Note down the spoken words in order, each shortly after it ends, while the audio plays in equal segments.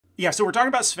Yeah, so we're talking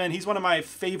about Sven. He's one of my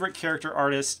favorite character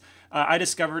artists. I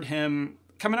discovered him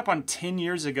coming up on 10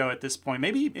 years ago at this point,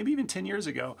 maybe even 10 years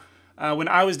ago, when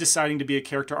I was deciding to be a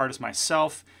character artist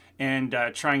myself and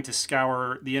trying to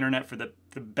scour the internet for the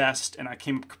best, and I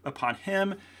came upon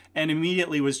him and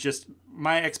immediately was just,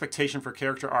 my expectation for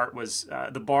character art was,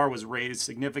 the bar was raised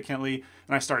significantly,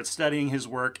 and I started studying his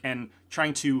work and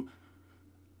trying to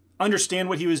understand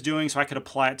what he was doing so I could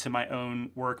apply it to my own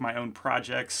work, my own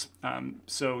projects.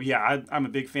 So yeah, I'm a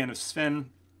big fan of Sven.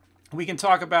 We can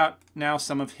talk about now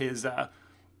some of his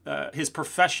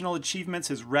professional achievements,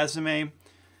 his resume.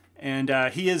 And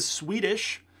he is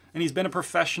Swedish, and he's been a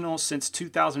professional since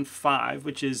 2005,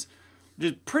 which is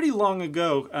just pretty long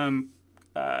ago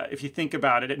if you think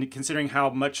about it, and considering how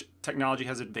much technology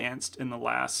has advanced in the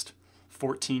last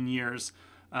 14 years.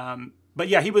 But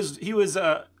yeah, he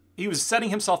was setting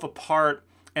himself apart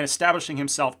and establishing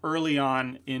himself early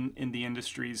on in the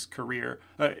industry's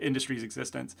industry's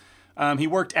existence. He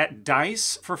worked at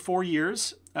DICE for 4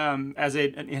 years as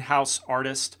an in-house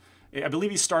artist. I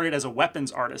believe he started as a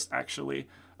weapons artist, actually,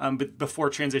 but before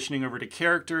transitioning over to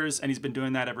characters, and he's been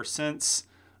doing that ever since.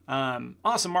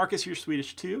 Awesome, Marcus, you're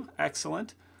Swedish too.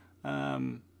 Excellent.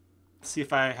 Let's see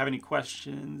if I have any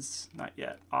questions. Not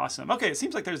yet. Awesome. Okay, it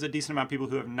seems like there's a decent amount of people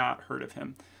who have not heard of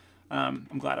him. I'm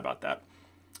glad about that.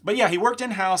 But yeah, he worked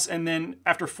in-house, and then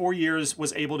after 4 years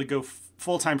was able to go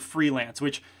full-time freelance,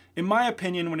 which in my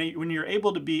opinion, when you're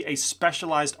able to be a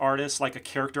specialized artist, like a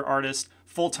character artist,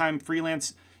 full-time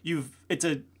freelance, it's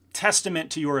a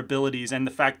testament to your abilities and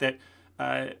the fact that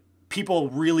people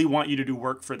really want you to do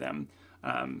work for them.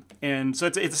 And so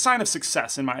it's a sign of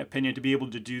success, in my opinion, to be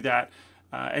able to do that.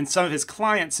 And some of his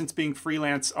clients, since being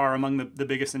freelance, are among the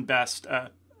biggest and best,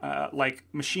 like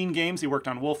Machine Games. He worked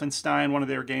on Wolfenstein, one of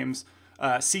their games,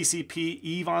 CCP,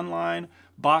 EVE Online,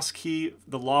 Boss Key,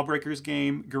 the Lawbreakers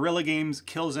game, Guerrilla Games,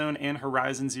 Killzone, and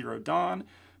Horizon Zero Dawn.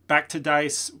 Back to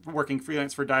DICE, working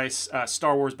freelance for DICE,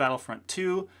 Star Wars Battlefront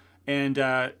 2. And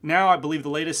now I believe the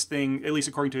latest thing, at least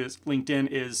according to his LinkedIn,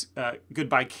 is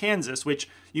Goodbye Kansas, which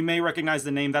you may recognize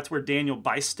the name. That's where Daniel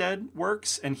Bystad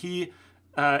works. And he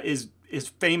is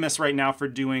famous right now for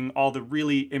doing all the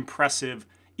really impressive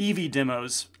Eevee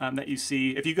demos that you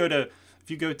see. If you go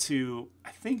to I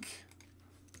think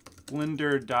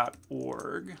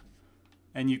blender.org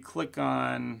and you click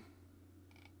on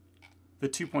the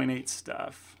 2.8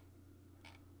 stuff.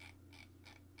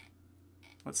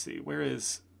 Let's see, where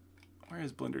is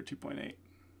Blender 2.8?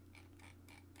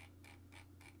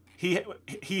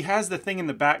 He has the thing in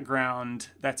the background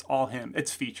that's all him.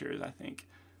 It's features, I think.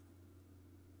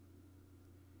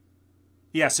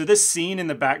 Yeah, so this scene in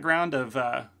the background of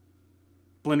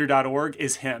blender.org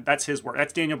is him. That's his work.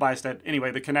 That's Daniel Bystad.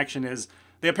 Anyway, the connection is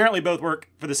they apparently both work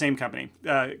for the same company,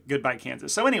 Goodbye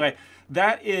Kansas. So anyway,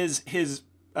 that is his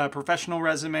professional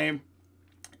resume.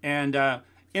 And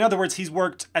in other words, he's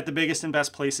worked at the biggest and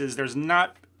best places. There's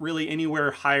not really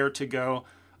anywhere higher to go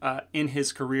in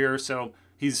his career. So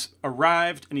he's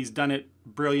arrived and he's done it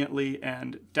brilliantly,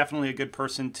 and definitely a good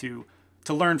person to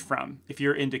learn from if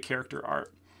you're into character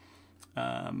art.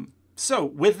 So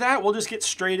with that, we'll just get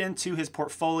straight into his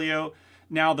portfolio.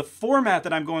 Now, the format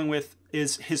that I'm going with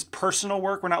is his personal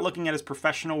work. We're not looking at his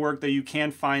professional work, though you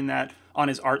can find that on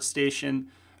his ArtStation.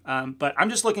 But I'm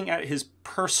just looking at his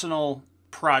personal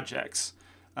projects.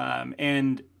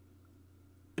 And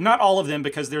not all of them,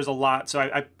 because there's a lot. So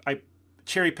I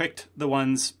cherry-picked the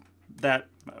ones that,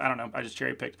 I don't know, I just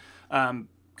cherry-picked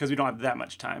because we don't have that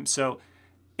much time. So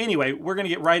anyway, we're going to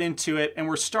get right into it. And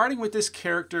we're starting with this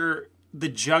character, the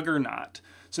Juggernaut.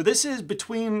 So this is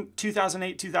between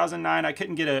 2008, 2009. I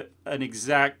couldn't get an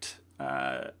exact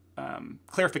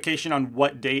clarification on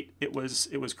what date it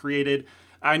was created.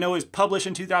 I know it was published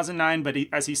in 2009, but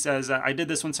as he says, I did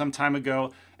this one some time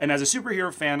ago. And as a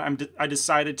superhero fan, I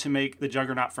decided to make the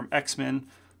Juggernaut from X-Men.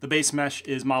 The base mesh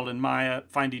is modeled in Maya,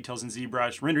 fine details in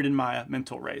ZBrush, rendered in Maya,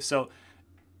 Mental Ray. So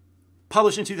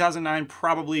published in 2009,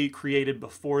 probably created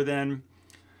before then.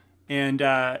 And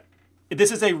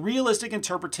this is a realistic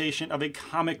interpretation of a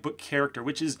comic book character,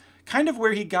 which is kind of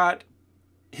where he got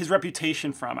his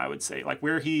reputation from, I would say, like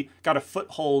where he got a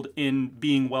foothold in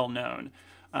being well known.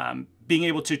 Being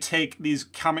able to take these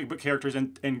comic book characters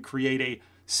and create a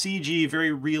CG,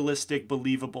 very realistic,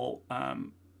 believable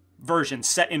version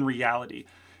set in reality.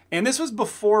 And this was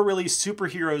before really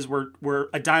superheroes were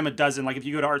a dime a dozen. Like if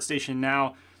you go to ArtStation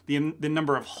now, the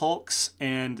number of Hulks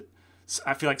and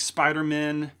I feel like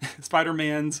Spider-Mans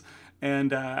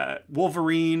and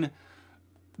Wolverine,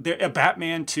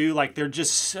 Batman too, like they're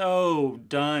just so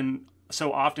done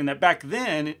so often that back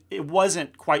then it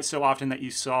wasn't quite so often that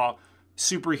you saw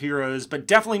superheroes, but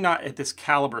definitely not at this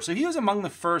caliber. So he was among the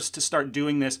first to start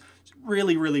doing this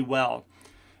really, really well.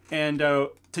 And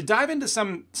to dive into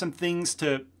some things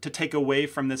to take away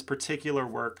from this particular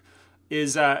work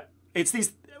is it's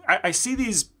these. I see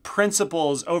these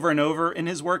principles over and over in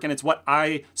his work, and it's what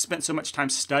I spent so much time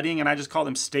studying, and I just call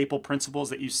them staple principles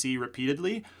that you see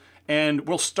repeatedly. And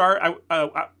we'll start,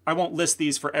 I won't list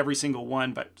these for every single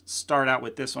one, but start out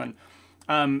with this one.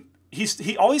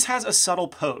 He always has a subtle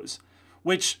pose,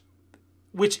 which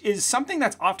is something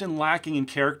that's often lacking in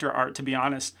character art, to be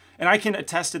honest. And I can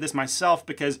attest to this myself,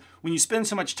 because when you spend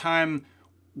so much time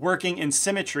working in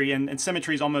symmetry, and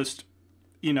symmetry is almost,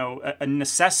 you know, a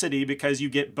necessity because you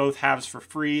get both halves for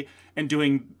free, and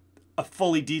doing a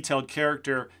fully detailed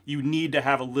character, you need to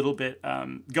have a little bit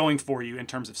going for you in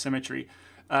terms of symmetry.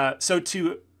 So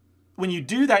when you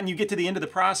do that and you get to the end of the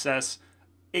process,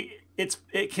 it's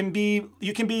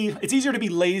easier to be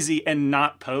lazy and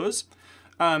not pose.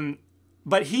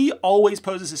 But he always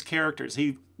poses his characters.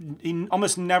 He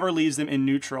almost never leaves them in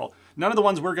neutral. None of the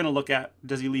ones we're going to look at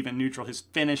does he leave in neutral, his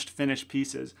finished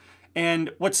pieces.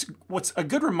 And what's a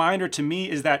good reminder to me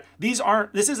is that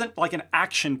this isn't like an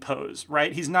action pose,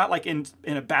 right? He's not like in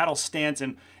a battle stance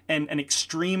and an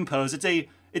extreme pose.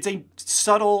 It's a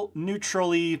subtle,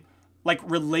 neutrally, like,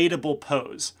 relatable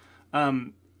pose.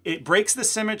 It breaks the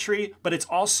symmetry, but it's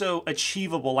also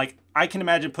achievable. Like, I can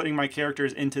imagine putting my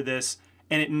characters into this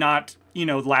and it not, you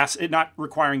know, not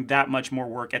requiring that much more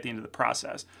work at the end of the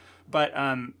process. But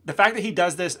the fact that he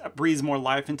does this breathes more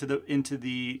life into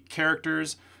the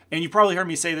characters. And you probably heard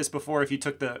me say this before. If you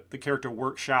took the character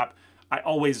workshop, I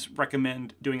always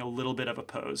recommend doing a little bit of a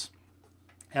pose,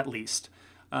 at least.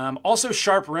 Also,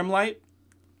 sharp rim light.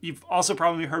 You've also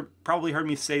probably heard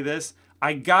me say this.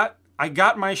 I got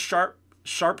my sharp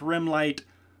rim light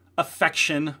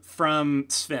affection from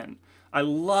Sven. I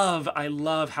love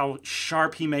how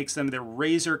sharp he makes them. They're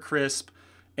razor crisp,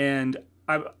 and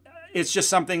it's just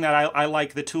something that I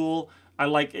like the tool. I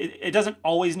like it. It doesn't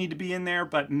always need to be in there,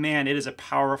 but man, it is a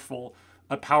powerful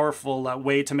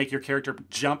way to make your character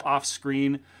jump off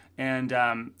screen, and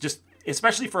just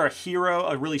especially for a hero,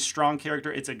 a really strong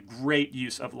character, it's a great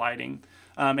use of lighting.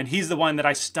 And he's the one that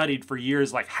I studied for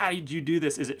years. Like, how did you do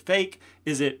this? Is it fake?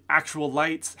 Is it actual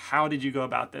lights? How did you go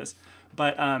about this?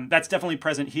 But that's definitely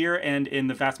present here and in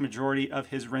the vast majority of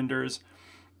his renders.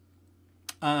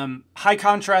 High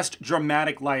contrast,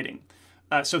 dramatic lighting.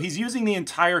 So he's using the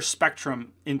entire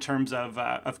spectrum in terms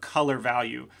of color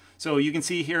value. So you can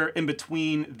see here in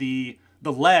between the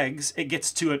legs, it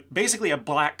gets to basically a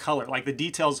black color, like the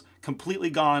details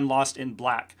completely gone, lost in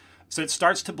black. So it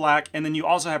starts to black, and then you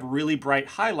also have really bright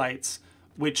highlights,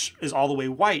 which is all the way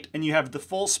white, and you have the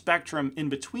full spectrum in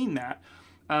between that,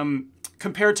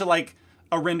 compared to like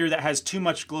a render that has too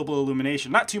much global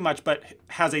illumination. Not too much, but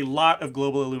has a lot of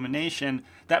global illumination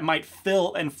that might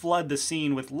fill and flood the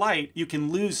scene with light. You can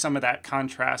lose some of that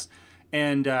contrast,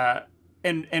 and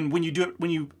when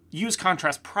you use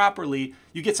contrast properly,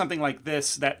 you get something like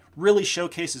this that really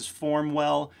showcases form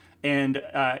well and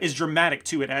is dramatic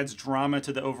too. It adds drama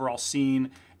to the overall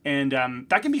scene. And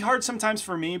that can be hard sometimes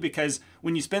for me, because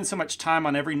when you spend so much time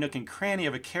on every nook and cranny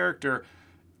of a character,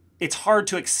 it's hard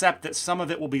to accept that some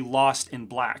of it will be lost in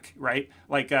black, right?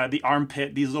 Like the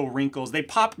armpit, these little wrinkles, they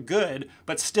pop good,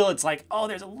 but still it's like, oh,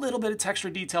 there's a little bit of texture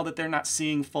detail that they're not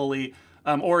seeing fully.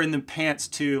 Or in the pants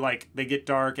too, like they get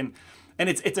dark, and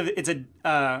it's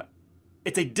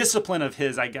a discipline of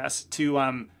his, I guess,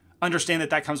 to understand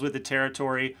that comes with the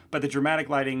territory. But the dramatic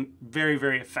lighting, very,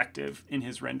 very effective in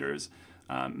his renders.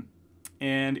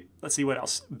 And let's see what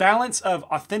else. Balance of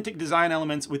authentic design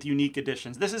elements with unique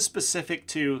additions. This is specific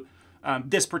to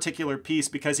this particular piece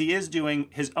because he is doing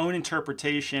his own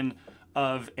interpretation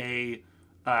of a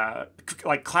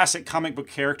like classic comic book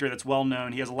character that's well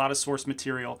known. He has a lot of source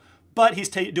material, but he's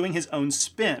doing his own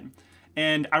spin.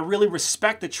 And I really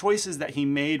respect the choices that he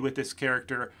made with this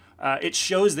character. It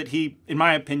shows that he, in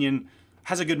my opinion,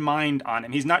 has a good mind on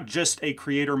him. He's not just a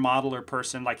creator modeler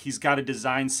person. Like, he's got a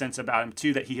design sense about him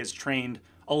too that he has trained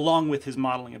along with his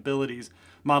modeling abilities,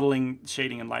 modeling,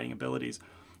 shading, and lighting abilities.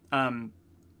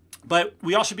 But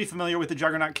we all should be familiar with the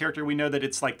Juggernaut character. We know that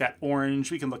it's like that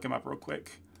orange. We can look him up real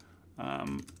quick.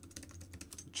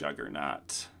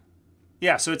 Juggernaut.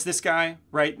 Yeah, so it's this guy,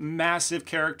 right? Massive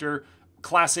character,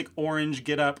 classic orange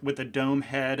getup with a dome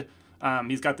head.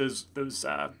 He's got those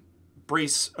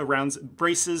braces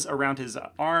around his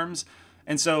arms.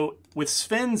 And so with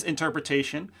Sven's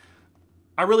interpretation,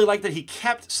 I really like that he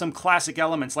kept some classic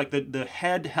elements, like the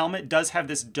head helmet does have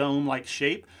this dome-like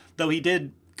shape, though he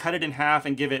did cut it in half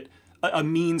and give it a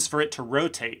means for it to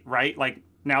rotate, right? Like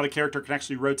now the character can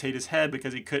actually rotate his head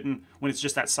because he couldn't when it's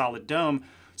just that solid dome.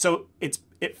 So it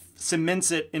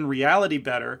cements it in reality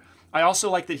better. I also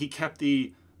like that he kept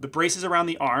the braces around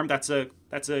the arm. That's a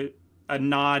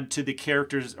nod to the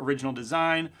character's original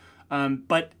design.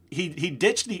 But he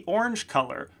ditched the orange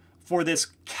color for this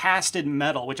casted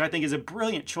metal, which I think is a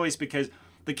brilliant choice because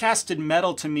the casted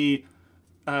metal to me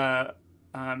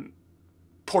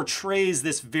portrays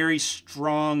this very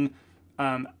strong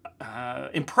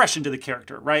impression to the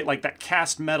character, right? Like that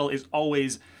cast metal is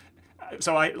always.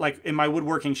 So I like in my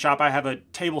woodworking shop, I have a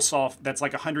table saw that's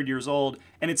like 100 years old,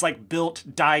 and it's like built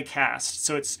die cast.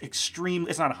 So it's extreme.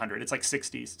 It's not 100. It's like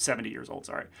 60, 70 years old.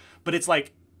 Sorry, but it's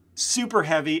like super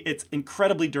heavy. It's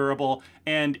incredibly durable,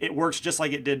 and it works just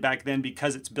like it did back then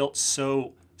because it's built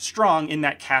so strong in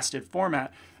that casted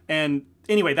format. And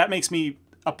anyway, that makes me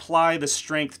apply the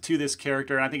strength to this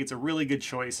character, and I think it's a really good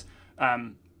choice.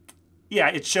 Yeah,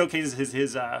 it showcases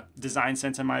his design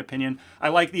sense, in my opinion. I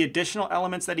like the additional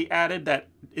elements that he added that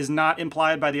is not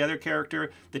implied by the other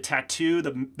character. The tattoo,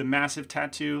 the massive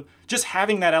tattoo. Just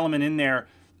having that element in there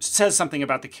says something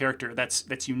about the character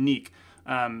that's unique.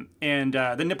 And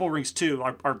the nipple rings, too,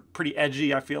 are pretty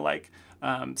edgy, I feel like.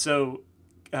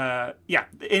 Yeah,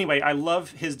 anyway, I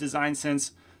love his design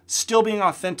sense. Still being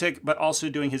authentic, but also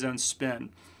doing his own spin.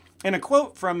 And a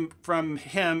quote from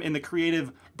him in the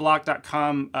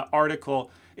creativeblock.com article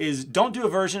is, "Don't do a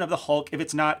version of the Hulk if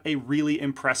it's not a really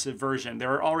impressive version.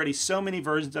 There are already so many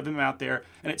versions of him out there,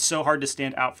 and it's so hard to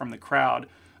stand out from the crowd."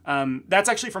 That's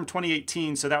actually from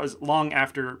 2018, so that was long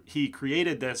after he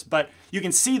created this. But you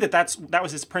can see that that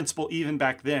was his principle even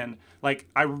back then. Like,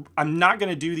 I'm not going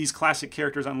to do these classic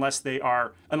characters unless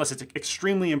it's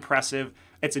extremely impressive,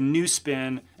 it's a new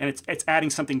spin, and it's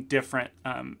adding something different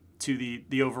to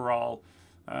the overall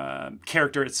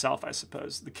character itself, I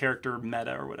suppose, the character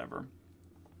meta or whatever.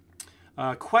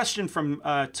 Question from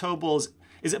Tobles: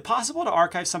 is it possible to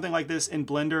archive something like this in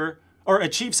Blender, or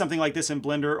achieve something like this in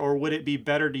Blender, or would it be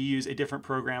better to use a different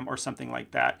program or something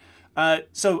like that? I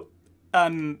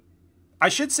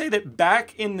should say that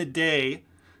back in the day,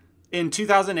 in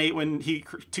 2008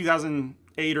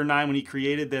 2008 or 9 when he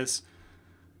created this,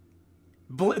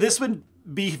 this would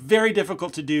be very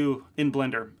difficult to do in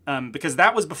Blender because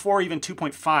that was before even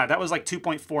 2.5. That was like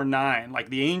 2.49, like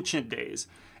the ancient days.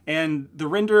 And the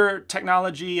render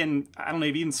technology and I don't know,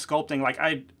 even sculpting,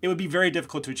 it would be very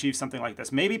difficult to achieve something like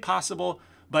this. Maybe possible,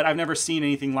 but I've never seen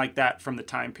anything like that from the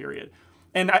time period.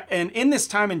 And in this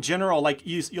time in general, like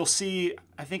you'll see,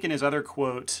 I think in his other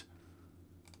quote,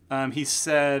 he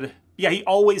said, yeah, he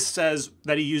always says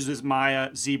that he uses Maya,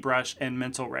 ZBrush, and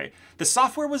Mental Ray. The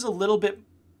software was a little bit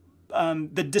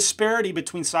the disparity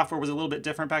between software was a little bit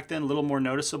different back then, a little more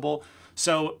noticeable.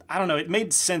 So I don't know, it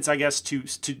made sense, I guess, to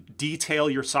detail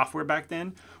your software back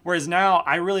then. Whereas now,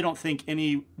 I really don't think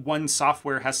any one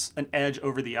software has an edge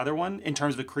over the other one in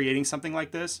terms of creating something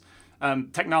like this.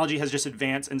 Technology has just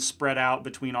advanced and spread out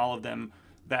between all of them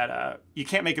that you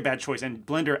can't make a bad choice. And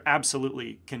Blender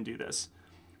absolutely can do this.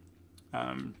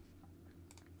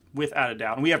 Without a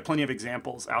doubt. And we have plenty of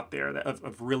examples out there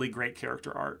of really great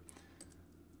character art.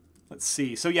 Let's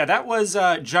see. So yeah, that was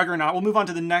Juggernaut. We'll move on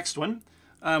to the next one,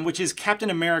 which is Captain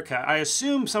America. I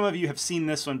assume some of you have seen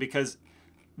this one because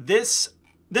this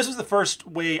was the first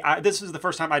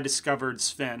time I discovered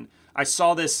Sven. I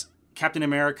saw this Captain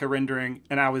America rendering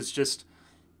and I was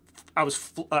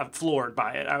floored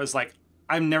by it. I was like,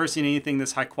 I've never seen anything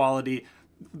this high quality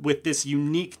with this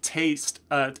unique taste,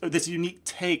 this unique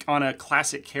take on a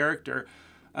classic character.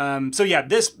 So yeah,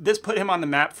 this put him on the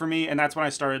map for me, and that's when I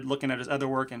started looking at his other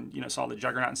work and saw the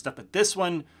Juggernaut and stuff. But this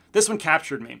one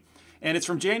captured me, and it's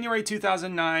from January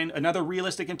 2009. Another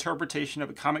realistic interpretation of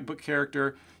a comic book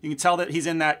character. You can tell that he's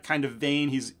in that kind of vein.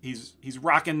 He's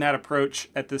rocking that approach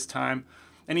at this time,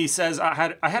 and he says, I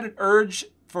had an urge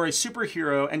for a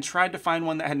superhero and tried to find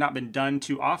one that had not been done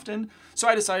too often. So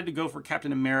I decided to go for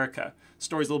Captain America.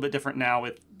 Story's a little bit different now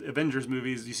with Avengers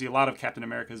movies. You see a lot of Captain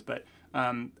Americas, but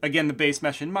again, the base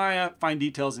mesh in Maya, fine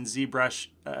details in ZBrush,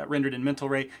 rendered in Mental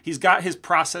Ray. He's got his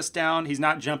process down. He's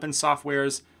not jumping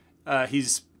softwares.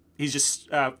 He's just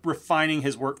refining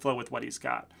his workflow with what he's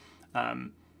got.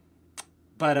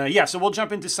 Yeah, so we'll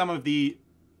jump into some of the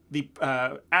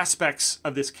aspects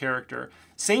of this character.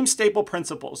 Same staple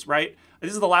principles, right?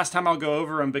 This is the last time I'll go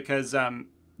over them because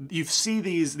you see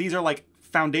these are like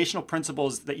foundational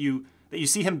principles that you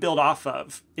see him build off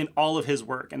of in all of his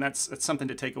work, and that's something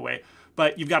to take away.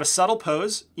 But you've got a subtle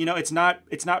pose. It's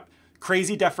not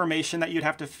crazy deformation that you'd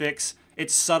have to fix.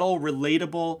 It's subtle,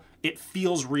 relatable. It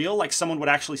feels real, like someone would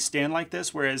actually stand like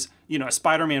this. Whereas a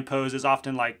Spider-Man pose is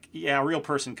often like, yeah, a real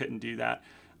person couldn't do that.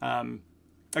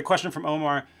 A question from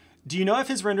Omar: Do you know if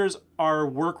his renders are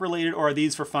work-related or are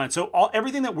these for fun? So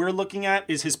everything that we're looking at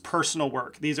is his personal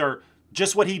work. These are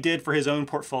just what he did for his own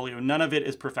portfolio. None of it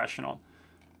is professional.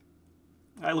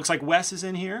 It looks like Wes is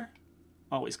in here.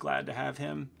 Always glad to have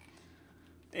him.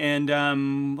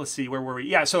 And let's see, where were we?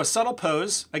 Yeah, so a subtle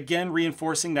pose, again,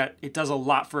 reinforcing that it does a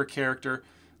lot for a character.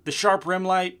 The sharp rim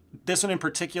light, this one in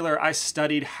particular, I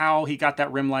studied how he got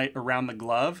that rim light around the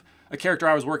glove. A character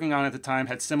I was working on at the time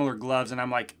had similar gloves, and I'm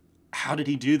like, how did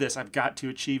he do this? I've got to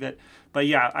achieve it. But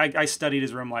yeah, I studied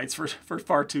his rim lights for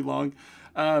far too long.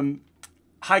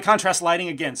 High contrast lighting,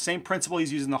 again, same principle.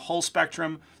 He's using the whole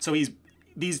spectrum. So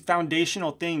these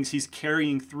foundational things he's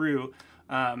carrying through.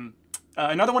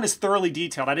 Another one is thoroughly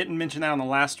detailed. I didn't mention that on the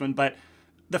last one, but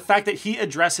the fact that he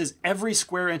addresses every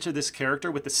square inch of this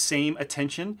character with the same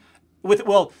attention.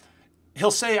 Well, he'll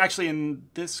say actually in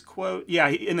this quote, yeah,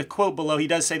 in the quote below, he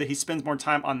does say that he spends more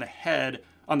time on the head,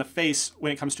 on the face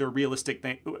when it comes to a realistic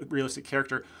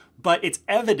character. But it's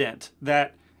evident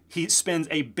that he spends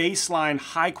a baseline,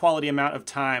 high quality amount of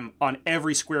time on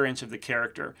every square inch of the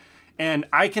character. And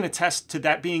I can attest to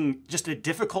that being just a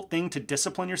difficult thing to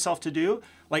discipline yourself to do.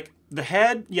 Like the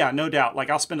head, yeah, no doubt. Like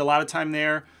I'll spend a lot of time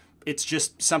there. It's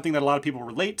just something that a lot of people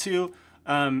relate to.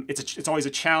 It's always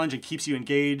a challenge and keeps you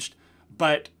engaged.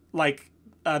 But like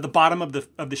the bottom of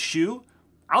the shoe,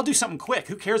 I'll do something quick.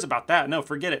 Who cares about that? No,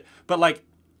 forget it. But like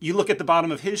you look at the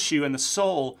bottom of his shoe and the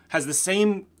sole has the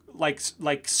same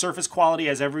like surface quality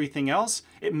as everything else.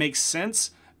 It makes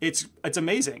sense. It's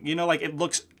amazing. You know, like it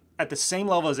looks at the same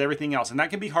level as everything else. And that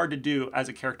can be hard to do as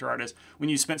a character artist. When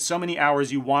you spent so many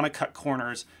hours, you want to cut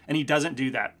corners, and he doesn't do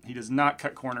that. He does not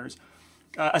cut corners.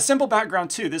 A simple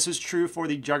background too. This is true for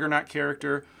the Juggernaut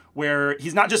character, where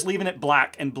he's not just leaving it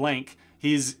black and blank.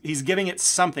 He's giving it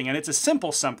something, and it's a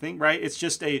simple something, right? It's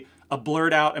just a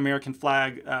blurred out American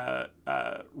flag,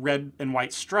 red and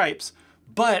white stripes,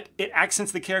 but it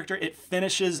accents the character. It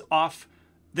finishes off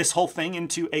this whole thing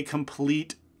into a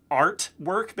complete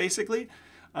artwork, basically.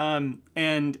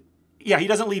 And yeah, he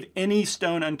doesn't leave any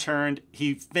stone unturned.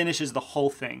 He finishes the whole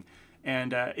thing.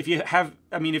 And if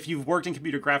you've worked in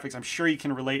computer graphics, I'm sure you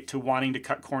can relate to wanting to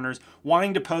cut corners,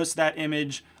 wanting to post that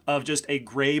image of just a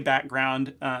gray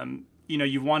background. You know,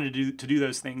 you've wanted to do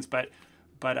those things, but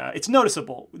it's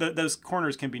noticeable. Those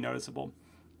corners can be noticeable.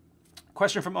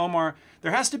 Question from Omar: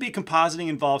 there has to be compositing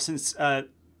involved, since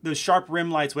those sharp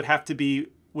rim lights would have to be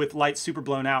with lights super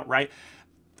blown out, right?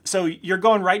 So you're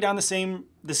going right down the same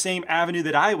avenue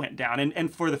that I went down.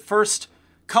 And for the first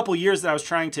couple years that I was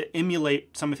trying to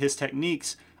emulate some of his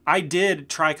techniques, I did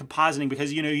try compositing,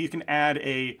 because you know you can add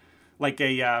in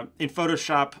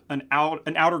Photoshop an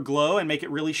outer glow and make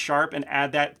it really sharp and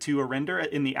add that to a render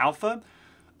in the alpha.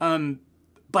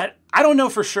 But I don't know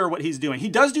for sure what he's doing. He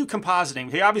does do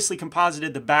compositing. He obviously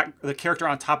composited the character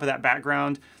on top of that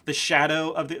background, the shadow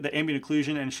of the ambient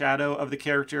occlusion and shadow of the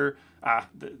character.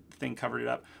 The thing covered it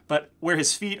up. But where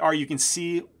his feet are, you can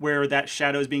see where that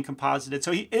shadow is being composited.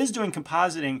 So he is doing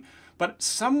compositing, but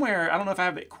somewhere, I don't know if I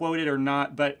have it quoted or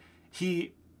not, but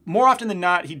more often than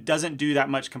not, he doesn't do that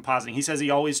much compositing. He says he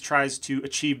always tries to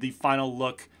achieve the final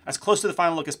look, as close to the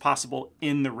final look as possible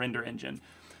in the render engine.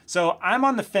 So I'm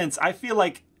on the fence. I feel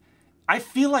like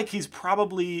he's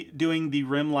probably doing the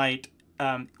rim light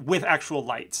with actual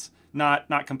lights, not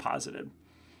composited.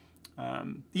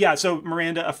 Yeah, so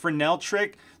Miranda, a Fresnel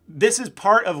trick. This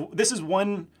is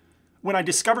one, when I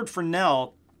discovered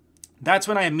Fresnel, that's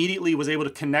when I immediately was able to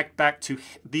connect back to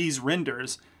these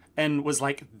renders and was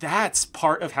like, that's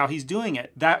part of how he's doing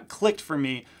it. That clicked for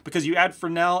me, because you add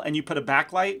Fresnel and you put a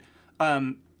backlight,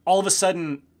 all of a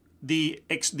sudden the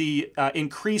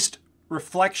increased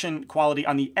reflection quality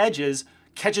on the edges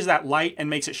catches that light and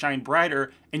makes it shine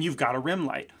brighter, and you've got a rim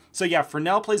light. So yeah,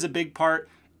 Fresnel plays a big part.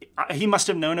 He must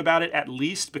have known about it at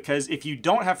least, because if you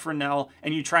don't have Fresnel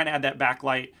and you try and add that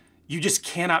backlight, you just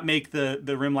cannot make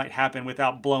the rim light happen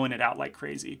without blowing it out like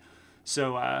crazy.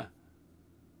 So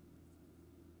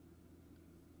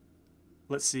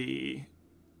let's see.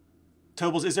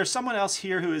 Tobles, is there someone else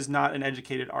here who is not an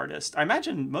educated artist? I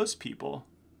imagine most people.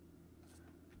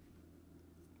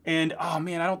 And oh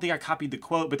man, I don't think I copied the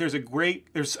quote, but there's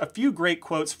a few great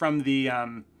quotes from the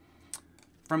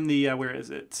where is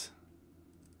it?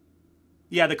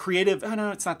 Yeah, the creative, oh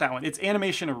no, it's not that one. It's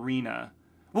Animation Arena.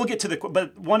 We'll get to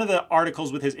but one of the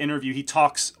articles with his interview, he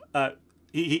talks,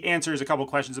 he answers a couple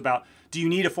questions about, do you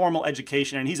need a formal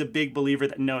education? And he's a big believer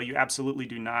that no, you absolutely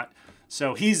do not.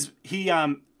 So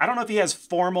I don't know if he has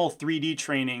formal 3D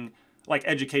training, like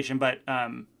education, but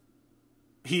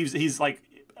he's like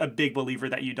a big believer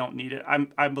that you don't need it.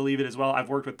 I believe it as well. I've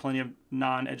worked with plenty of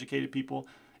non-educated people.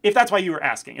 If that's why you were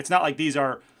asking. It's not like these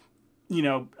are,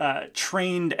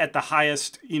 trained at the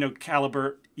highest,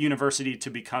 caliber university to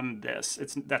become this.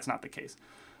 That's not the case.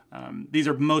 These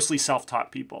are mostly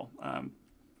self-taught people.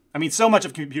 I mean, so much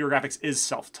of computer graphics is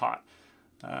self-taught.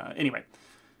 Anyway,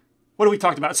 what have we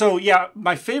talked about? So yeah,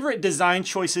 my favorite design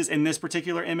choices in this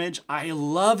particular image, I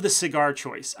love the cigar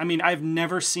choice. I mean, I've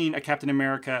never seen a Captain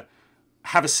America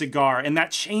have a cigar, and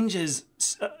that changes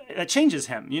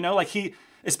him, like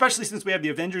especially since we have the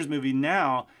Avengers movie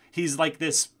now, he's like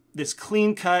this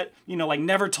clean cut, like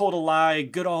never told a lie,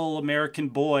 good old American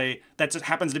boy that just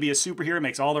happens to be a superhero,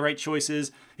 makes all the right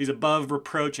choices. He's above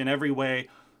reproach in every way.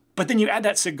 But then you add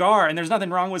that cigar, and there's nothing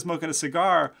wrong with smoking a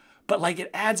cigar, but like it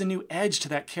adds a new edge to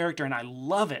that character, and I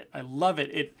love it. I love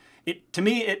it. To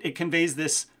me, it conveys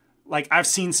this, like, I've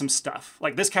seen some stuff.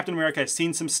 Like, this Captain America has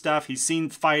seen some stuff. He's seen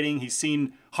fighting. He's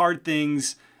seen hard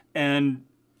things, and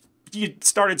he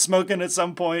started smoking at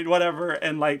some point, whatever,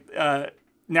 and like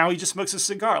now he just smokes a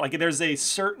cigar. Like, there's a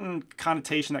certain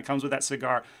connotation that comes with that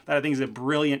cigar that I think is a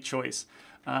brilliant choice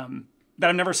that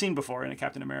I've never seen before in a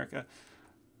Captain America.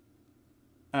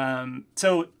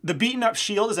 So the beaten up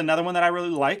shield is another one that I really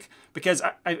like, because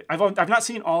I've not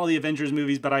seen all of the Avengers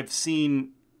movies, but I've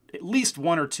seen at least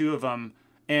one or two of them,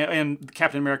 and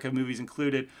Captain America movies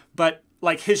included. But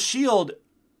like his shield,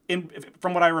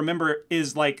 from what I remember,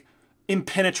 is like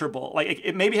impenetrable. Like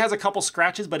it maybe has a couple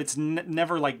scratches, but it's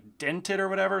never like dented or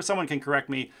whatever. Someone can correct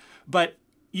me, but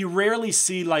you rarely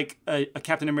see like a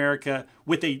Captain America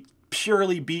with a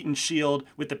purely beaten shield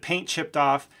with the paint chipped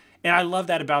off. And I love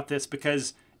that about this,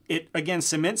 because it, again,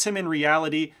 cements him in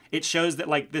reality. It shows that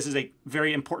like this is a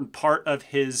very important part of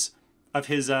his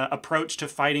approach to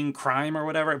fighting crime or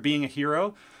whatever, being a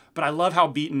hero. But I love how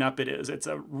beaten up it is. It's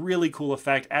a really cool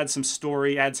effect, adds some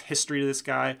story, adds history to this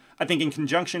guy. I think in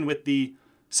conjunction with the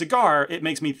cigar, it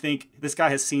makes me think this guy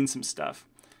has seen some stuff.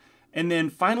 And then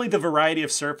finally, the variety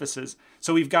of surfaces.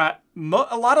 So we've got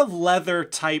a lot of leather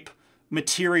type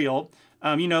material.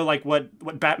 Like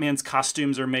what Batman's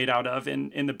costumes are made out of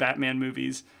in the Batman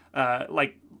movies,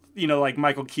 like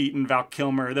Michael Keaton, Val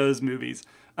Kilmer, those movies.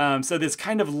 So this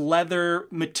kind of leather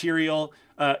material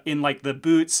in like the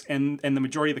boots and the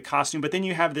majority of the costume. But then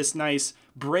you have this nice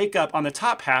breakup on the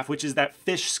top half, which is that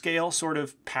fish scale sort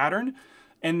of pattern.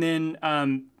 And then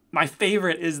my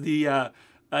favorite is the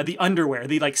underwear,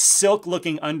 the like silk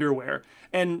looking underwear.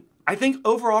 And I think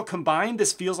overall combined,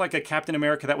 this feels like a Captain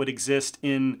America that would exist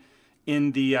in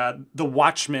the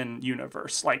Watchmen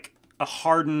universe, like a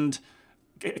hardened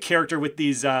character with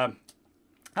these, I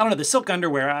don't know, the silk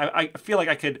underwear. I feel like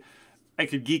I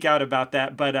could geek out about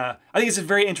that, but I think it's a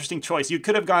very interesting choice. You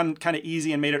could have gone kind of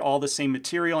easy and made it all the same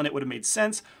material, and it would have made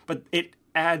sense, but it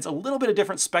adds a little bit of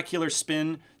different specular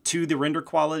spin to the render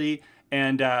quality,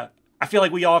 and I feel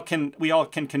like we all can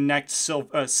connect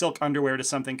silk underwear to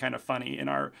something kind of funny in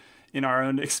our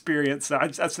own experience. So I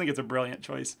just think it's a brilliant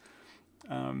choice.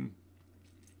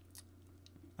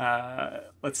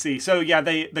 Let's see. So yeah,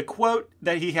 the quote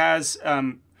that he has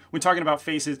when talking about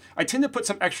faces, I tend to put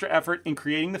some extra effort in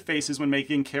creating the faces when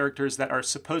making characters that are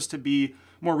supposed to be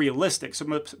more realistic,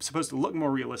 supposed to look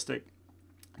more realistic.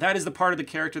 That is the part of the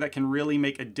character that can really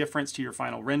make a difference to your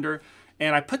final render.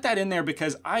 And I put that in there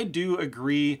because I do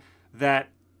agree that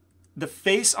the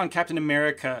face on Captain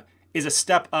America is a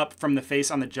step up from the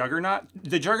face on the Juggernaut.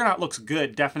 The Juggernaut looks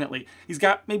good, definitely. He's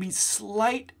got maybe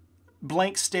slight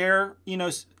blank stare,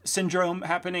 syndrome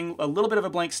happening, a little bit of a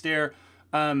blank stare.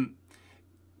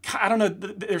 I don't know.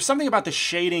 There's something about the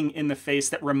shading in the face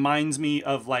that reminds me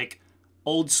of like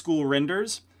old school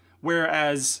renders.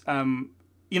 Whereas, I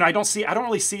don't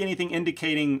really see anything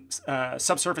indicating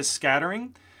subsurface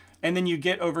scattering. And then you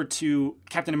get over to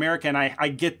Captain America, and I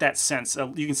get that sense.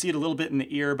 You can see it a little bit in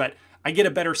the ear, but I get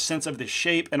a better sense of the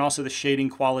shape and also the shading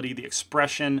quality, the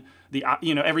expression,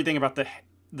 everything about the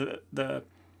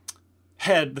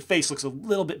head. The face looks a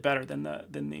little bit better than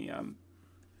the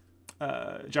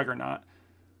Juggernaut.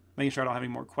 Making sure I don't have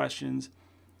any more questions.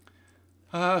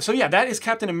 So yeah, that is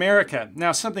Captain America.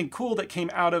 Now, something cool that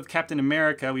came out of Captain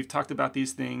America, we've talked about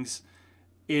these things,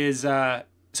 is, so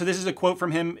this is a quote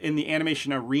from him in the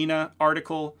Animation Arena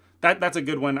article. That's a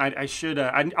good one.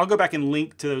 I'll go back and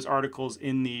link to those articles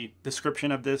in the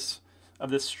description of this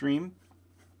stream.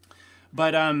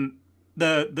 But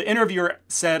the interviewer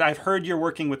said, "I've heard you're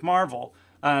working with Marvel,"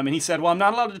 and he said, "Well, I'm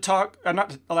not allowed to talk. I'm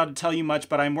not allowed to tell you much,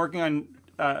 but I'm working on.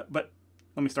 But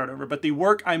let me start over. But the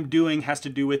work I'm doing has to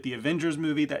do with the Avengers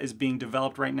movie that is being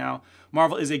developed right now.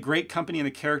 Marvel is a great company, and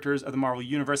the characters of the Marvel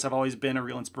Universe have always been a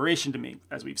real inspiration to me,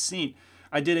 as we've seen.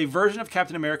 I did a version of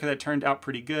Captain America that turned out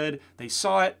pretty good. They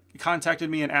saw it, contacted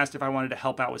me, and asked if I wanted to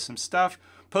help out with some stuff.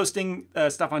 Posting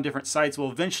stuff on different sites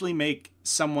will eventually make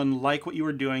someone like what you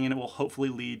were doing, and it will hopefully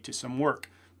lead to some work.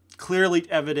 Clearly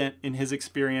evident in his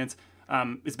experience.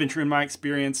 It's been true in my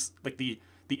experience. Like the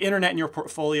internet in your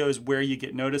portfolio is where you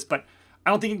get noticed, but I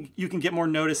don't think you can get more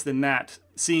notice than that.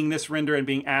 Seeing this render and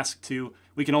being asked to,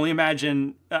 we can only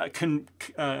imagine,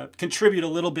 contribute a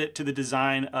little bit to the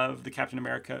design of the Captain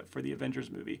America for the Avengers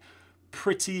movie.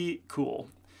 Pretty cool.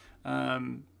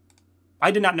 I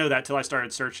did not know that till I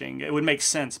started searching. It would make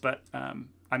sense, but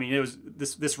I mean, it was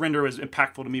this render was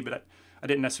impactful to me, but I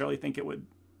didn't necessarily think it would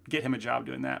get him a job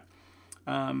doing that.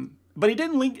 But he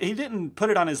didn't put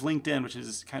it on his LinkedIn, which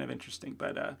is kind of interesting.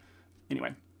 But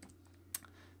anyway,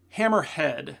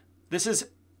 Hammerhead. This is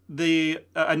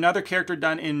another character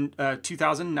done in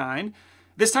 2009.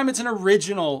 This time it's an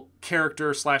original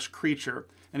character / creature,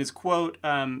 and his quote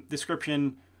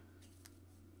description.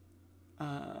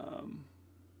 I'm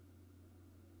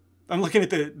looking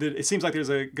at it seems like there's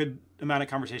a good amount of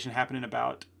conversation happening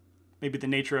about maybe the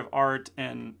nature of art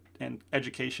and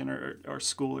education or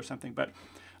school or something. But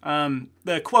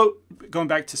the quote, going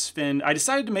back to Sven, I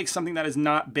decided to make something that is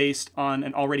not based on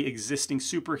an already existing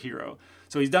superhero.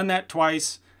 So he's done that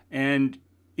twice, and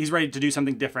he's ready to do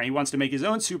something different. He wants to make his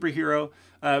own superhero.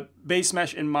 Base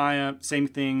mesh in Maya, same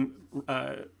thing.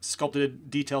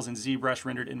 Sculpted details in ZBrush,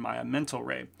 rendered in Maya Mental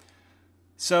Ray.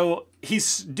 So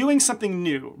he's doing something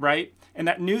new, right? And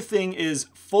that new thing is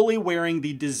fully wearing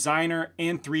the designer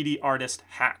and 3D artist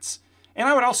hats. And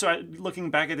I would also, looking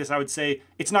back at this, I would say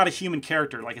it's not a human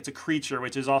character, like it's a creature,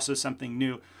 which is also something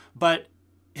new. But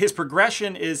his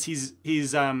progression is he's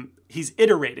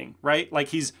iterating, right? Like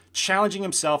he's challenging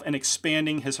himself and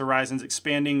expanding his horizons,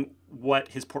 expanding what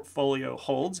his portfolio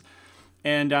holds.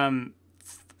 And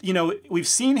you know, we've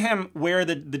seen him wear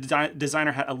the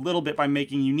designer hat a little bit by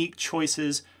making unique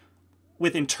choices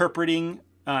with interpreting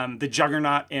the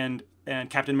Juggernaut and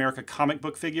Captain America comic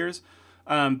book figures.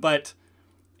 But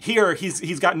here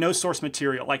he's got no source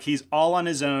material. Like he's all on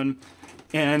his own,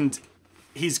 and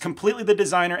he's completely the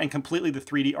designer and completely the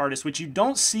 3D artist, which you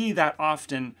don't see that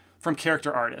often from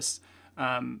character artists.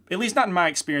 At least not in my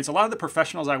experience. A lot of the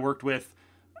professionals I worked with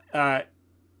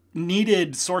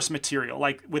needed source material.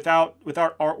 Like without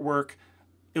artwork,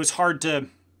 it was hard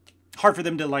for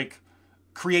them to like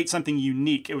create something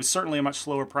unique. It was certainly a much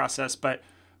slower process, but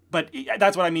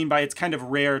that's what I mean by it's kind of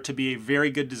rare to be a very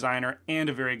good designer and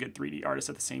a very good 3D artist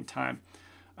at the same time.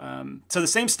 So the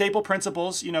same staple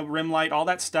principles, you know, rim light, all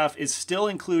that stuff is still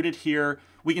included here.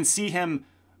 We can see him.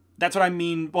 That's what I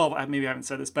mean. Well, maybe I haven't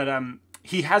said this, but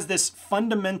he has this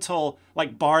fundamental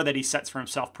like bar that he sets for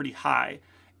himself pretty high,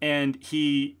 and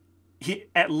he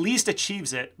at least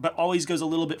achieves it, but always goes a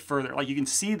little bit further. Like you can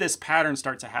see this pattern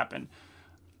start to happen.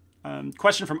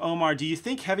 Question from Omar: do you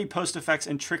think heavy post effects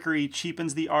and trickery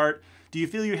cheapens the art? Do you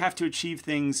feel you have to achieve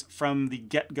things from the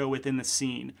get-go within the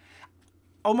scene?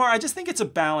 Omar, I just think it's a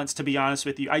balance, to be honest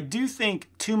with you. I do think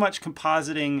too much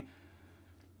compositing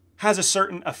has a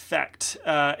certain effect,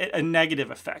 a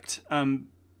negative effect.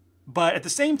 But at the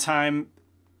same time,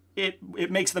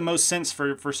 it makes the most sense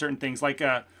for certain things. Like,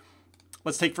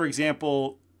 let's take, for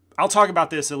example, I'll talk about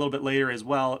this a little bit later as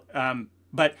well,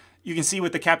 but you can see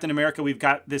with the Captain America, we've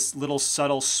got this little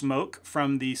subtle smoke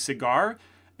from the cigar,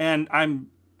 and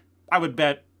I would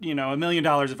bet, you know, $1 million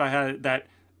if I had it, that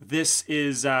this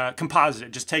is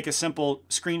composited. Just take a simple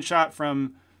screenshot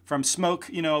from smoke,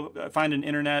 you know, find an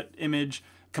internet image,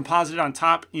 composite it on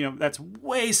top. You know, that's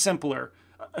way simpler,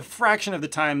 a fraction of the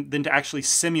time than to actually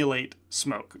simulate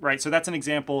smoke, right? So that's an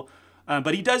example.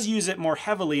 But he does use it more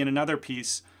heavily in another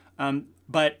piece.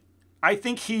 But I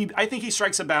think he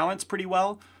strikes a balance pretty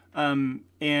well.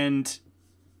 And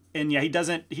yeah, he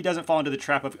doesn't fall into the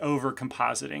trap of over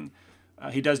compositing.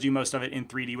 He does do most of it in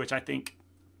 3D, which I think,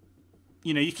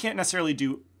 you know, you can't necessarily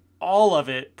do all of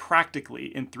it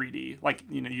practically in 3D, like,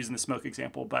 you know, using the smoke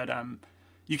example, but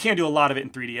you can do a lot of it in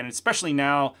 3D. And especially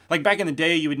now, like back in the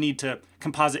day, you would need to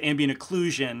composite ambient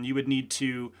occlusion. You would need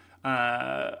to,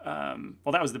 well,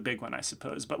 that was the big one, I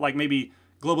suppose, but like maybe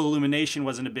global illumination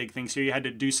wasn't a big thing. So you had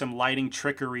to do some lighting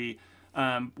trickery.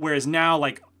 Whereas now,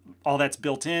 like, all that's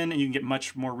built in, and you can get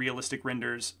much more realistic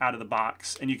renders out of the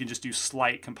box, and you can just do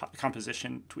slight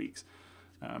composition tweaks.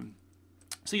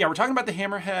 So yeah, we're talking about the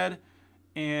Hammerhead,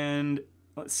 and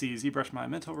let's see, ZBrush My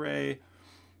Mental Ray.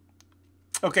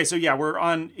 Okay, so yeah, we're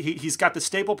on, he's got the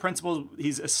staple principles,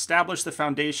 he's established the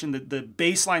foundation, the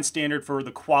baseline standard for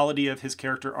the quality of his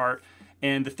character art,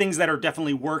 and the things that are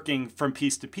definitely working from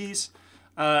piece to piece.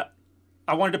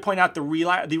 I wanted to point out the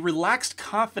relaxed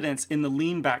confidence in the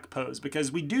lean back pose,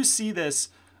 because we do see this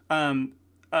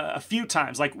a few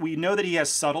times. Like, we know that he has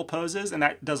subtle poses, and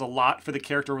that does a lot for the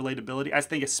character relatability, I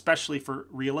think, especially for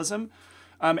realism.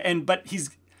 But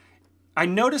I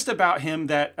noticed about him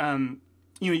that,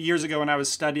 years ago when I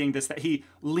was studying this, that he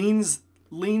leans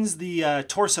the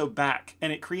torso back,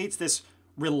 and it creates this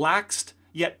relaxed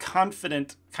yet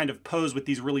confident kind of pose with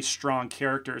these really strong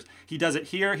characters. He does it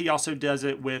here. He also does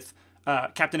it with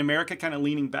Captain America, kind of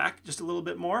leaning back just a little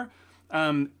bit more.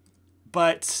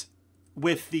 But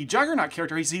with the Juggernaut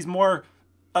character, he's more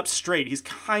up straight. He's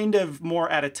kind of more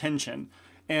at attention.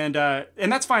 And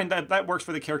that's fine. That works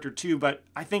for the character too. But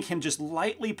I think him just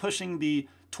lightly pushing the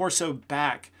torso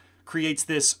back creates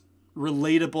this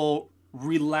relatable,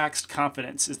 relaxed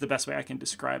confidence is the best way I can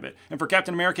describe it. And for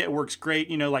Captain America, it works great.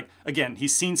 Like, again,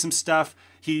 he's seen some stuff.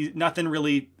 Nothing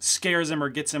really scares him or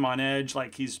gets him on edge.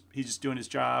 Like, he's just doing his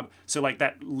job. So, like,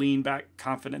 that lean back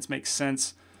confidence makes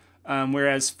sense.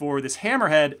 Whereas for this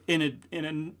Hammerhead, in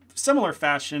a similar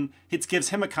fashion, it gives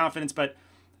him a confidence, but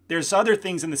there's other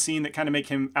things in the scene that kind of make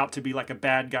him out to be like a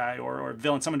bad guy or a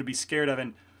villain, someone to be scared of.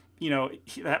 And,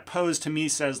 that pose to me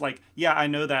says, like, yeah, I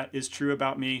know that is true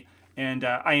about me, and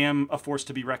I am a force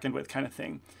to be reckoned with, kind of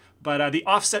thing. But the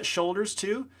offset shoulders,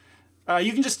 too,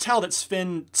 you can just tell that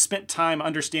Sven spent time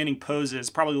understanding poses,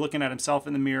 probably looking at himself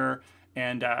in the mirror,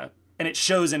 and it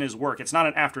shows in his work. It's not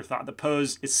an afterthought. The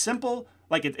pose is simple,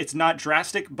 like it's not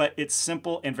drastic, but it's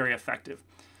simple and very effective.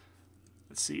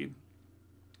 Let's see.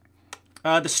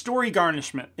 The story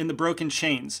garnishment in the broken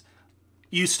chains.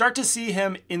 You start to see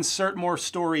him insert more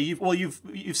story. You've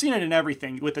seen it in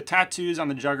everything, with the tattoos on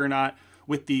the Juggernaut,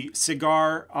 with the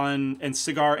cigar and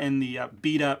the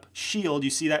beat up shield. You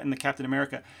see that in the Captain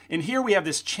America. And here we have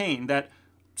this chain that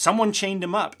someone chained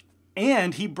him up,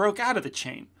 and he broke out of the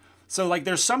chain. So, like,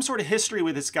 there's some sort of history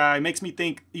with this guy. It makes me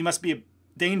think he must be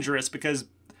dangerous because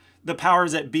the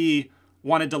powers that be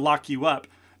wanted to lock you up.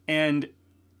 And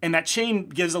that chain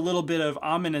gives a little bit of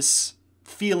ominous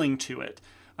feeling to it.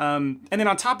 And then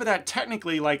on top of that,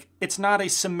 technically, like, it's not a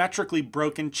symmetrically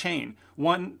broken chain.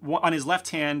 One on his left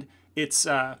hand, it's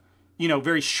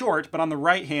very short, but on the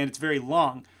right hand, it's very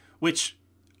long, which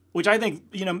I think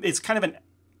it's kind of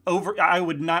I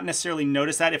would not necessarily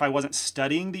notice that if I wasn't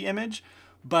studying the image,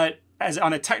 but as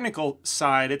on a technical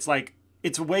side, it's like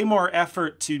it's way more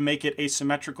effort to make it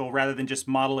asymmetrical rather than just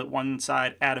model it one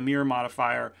side, add a mirror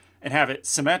modifier, and have it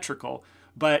symmetrical.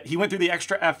 But he went through the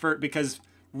extra effort because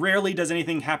rarely does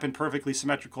anything happen perfectly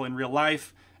symmetrical in real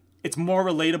life. It's more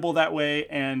relatable that way,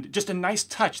 and just a nice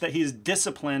touch that he is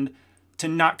disciplined to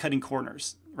not cutting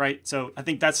corners, right? So I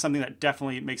think that's something that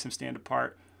definitely makes him stand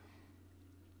apart.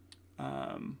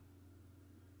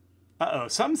 Uh-oh,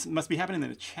 something must be happening in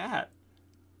the chat.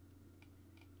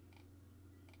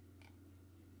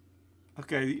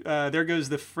 Okay, there goes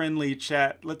the friendly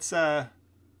chat. Let's,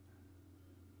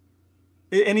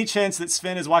 any chance that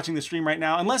Sven is watching the stream right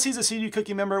now, unless he's a CD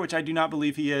Cookie member, which I do not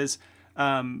believe he is.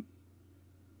 I'm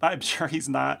sure he's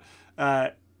not.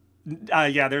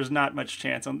 Yeah, there's not much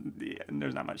chance.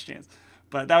 There's not much chance,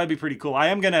 but that would be pretty cool. I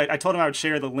told him I would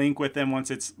share the link with him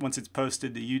once it's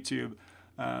posted to YouTube.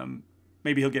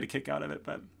 Maybe he'll get a kick out of it.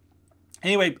 But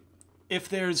anyway, if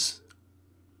there's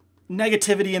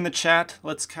negativity in the chat,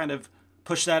 let's kind of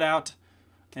push that out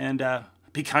and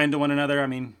be kind to one another. I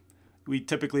mean, we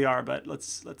typically are, but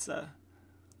let's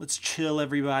chill,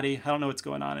 everybody. I don't know what's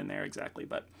going on in there exactly,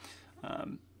 but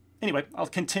anyway, I'll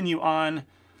continue on.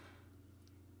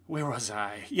 Where was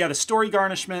I? Yeah, the story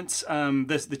garnishments,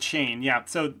 the chain. Yeah,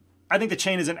 so I think the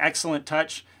chain is an excellent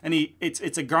touch, and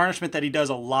it's a garnishment that he does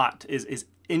a lot, is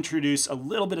introduce a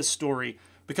little bit of story,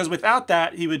 because without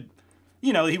that, he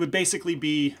would basically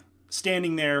be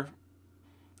standing there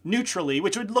neutrally,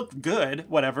 which would look good,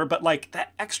 whatever, but like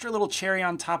that extra little cherry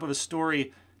on top of a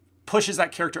story pushes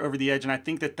that character over the edge, and I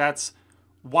think that that's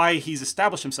why he's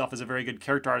established himself as a very good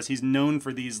character artist. He's known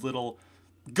for these little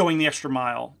going the extra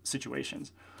mile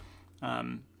situations.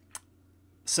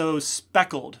 So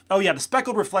speckled. Oh yeah, the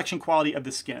speckled reflection quality of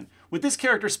the skin. With this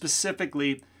character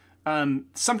specifically,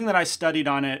 something that I studied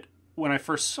on it when I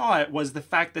first saw it was the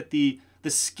fact that the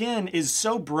skin is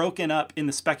so broken up in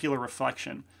the specular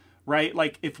reflection, right?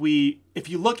 Like if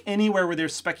you look anywhere where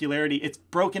there's specularity, it's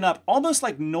broken up almost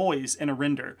like noise in a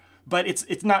render, but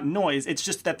it's not noise. It's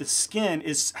just that the skin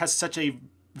has such a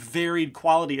varied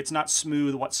quality. It's not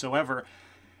smooth whatsoever.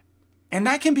 And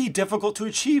that can be difficult to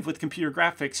achieve with computer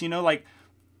graphics. Like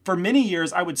for many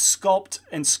years, I would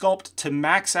sculpt to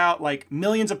max out like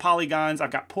millions of polygons.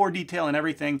 I've got poor detail and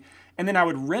everything. And then I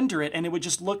would render it and it would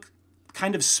just look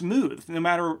kind of smooth no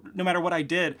matter what I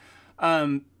did.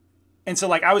 And so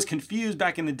like I was confused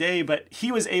back in the day, but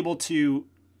he was able to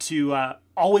to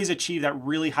always achieve that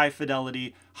really high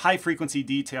fidelity, high frequency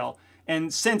detail.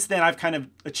 And since then, I've kind of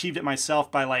achieved it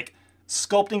myself by like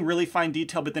sculpting really fine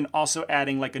detail, but then also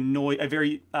adding like a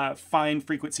very fine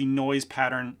frequency noise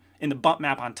pattern in the bump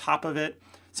map on top of it,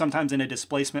 sometimes in a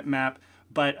displacement map.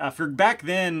 But for back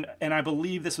then, and I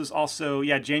believe this was also,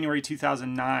 January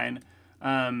 2009,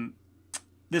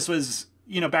 this was,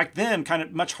 back then kind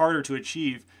of much harder to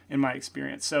achieve in my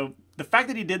experience. So the fact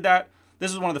that he did that,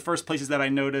 this was one of the first places that I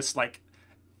noticed, like,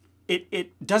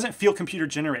 it doesn't feel computer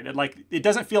generated. Like, it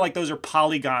doesn't feel like those are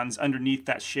polygons underneath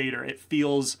that shader. It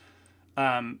feels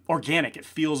organic. It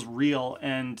feels real.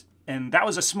 And that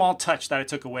was a small touch that I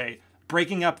took away,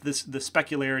 breaking up the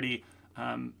specularity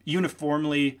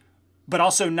uniformly, but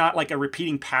also not like a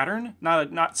repeating pattern,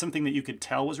 not something that you could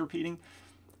tell was repeating.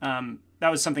 That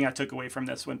was something I took away from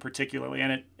this one particularly.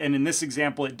 And in this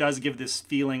example, it does give this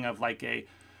feeling of like a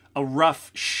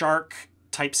rough shark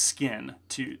type skin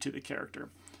to the character.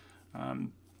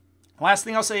 Last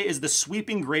thing I'll say is the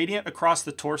sweeping gradient across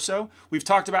the torso. We've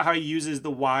talked about how he uses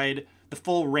the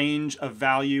full range of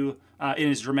value in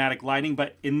his dramatic lighting,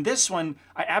 but in this one,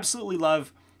 I absolutely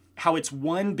love how it's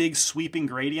one big sweeping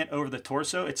gradient over the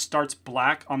torso. It starts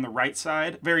black on the right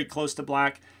side, very close to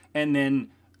black, and then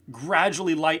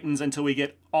gradually lightens until we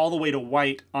get all the way to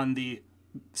white on the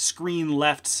screen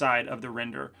left side of the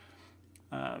render.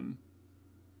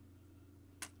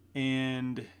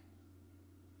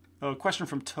 Question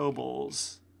from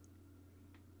Tobles.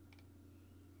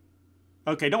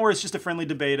 Okay, don't worry, it's just a friendly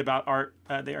debate about art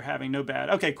they are having. No bad.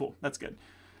 Okay, cool. That's good.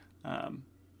 As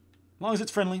long as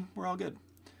it's friendly, we're all good.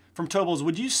 From Tobles,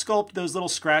 would you sculpt those little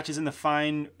scratches in the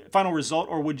final result,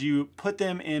 or would you put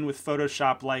them in with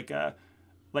Photoshop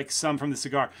like some from the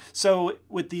cigar? So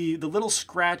with the little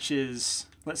scratches,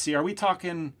 let's see, are we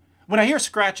talking... When I hear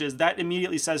scratches, that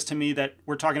immediately says to me that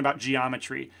we're talking about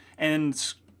geometry. And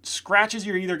scratches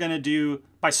you're either going to do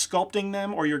by sculpting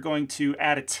them, or you're going to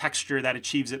add a texture that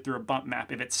achieves it through a bump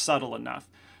map if it's subtle enough,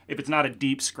 if it's not a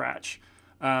deep scratch.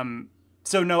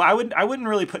 So no, I wouldn't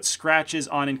really put scratches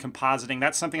on in compositing.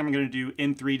 That's something I'm going to do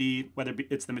in 3D, whether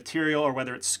it's the material or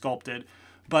whether it's sculpted.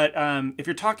 But if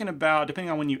you're talking about,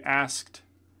 depending on when you asked...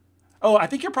 Oh, I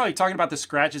think you're probably talking about the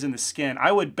scratches in the skin.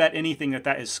 I would bet anything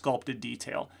that is sculpted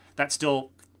detail. That still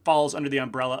falls under the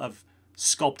umbrella of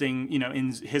sculpting,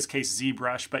 in his case,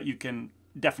 ZBrush, but you can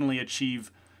definitely achieve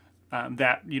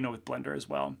that, with Blender as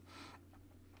well,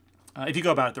 if you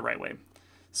go about it the right way.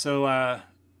 So,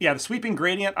 the sweeping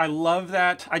gradient, I love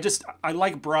that. I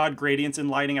like broad gradients in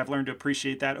lighting. I've learned to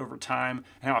appreciate that over time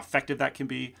and how effective that can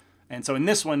be. And so in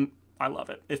this one, I love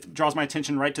it. It draws my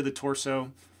attention right to the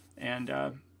torso, and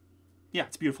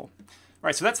it's beautiful. All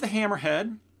right, so that's the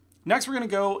hammerhead. Next, we're going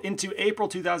to go into April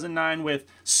 2009 with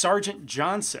Sergeant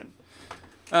Johnson.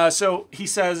 So he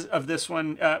says of this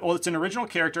one, well, it's an original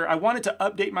character. I wanted to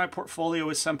update my portfolio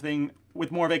with something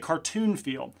with more of a cartoon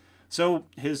feel. So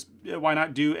why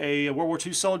not do a World War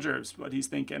II soldier is what he's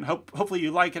thinking. Hopefully you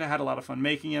like it. I had a lot of fun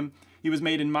making him. He was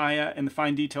made in Maya, and the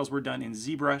fine details were done in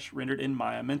ZBrush, rendered in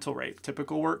Maya mental rate.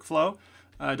 Typical workflow.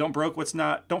 Don't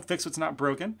fix what's not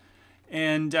broken.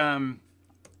 And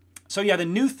so the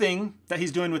new thing that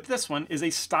he's doing with this one is a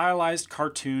stylized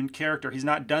cartoon character. He's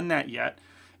not done that yet,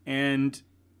 and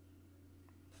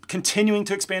continuing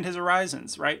to expand his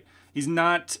horizons, right? He's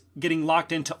not getting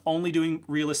locked into only doing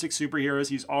realistic superheroes.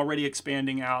 He's already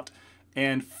expanding out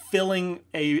and filling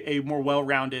a more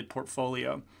well-rounded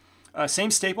portfolio.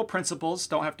 Same staple principles.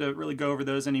 Don't have to really go over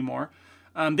those anymore.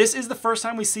 This is the first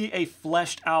time we see a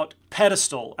fleshed out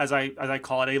pedestal, as I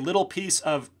call it, a little piece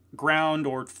of ground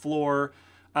or floor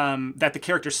that the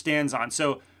character stands on.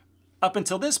 So up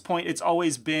until this point, it's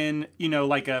always been,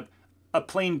 like a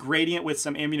plain gradient with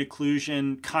some ambient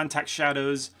occlusion, contact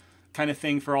shadows kind of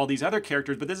thing for all these other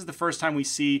characters. But this is the first time we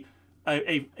see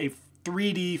a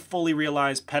 3D fully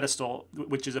realized pedestal,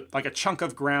 which is like a chunk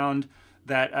of ground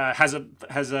that has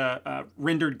a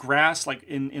rendered grass, like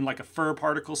in like a fur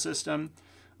particle system.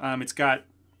 It's got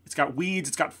weeds,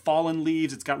 it's got fallen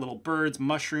leaves, it's got little birds,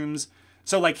 mushrooms.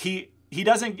 So like he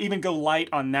doesn't even go light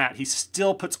on that. He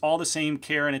still puts all the same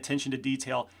care and attention to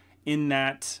detail in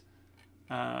that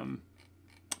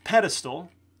pedestal.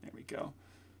 There we go.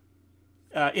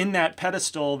 In that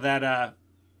pedestal that,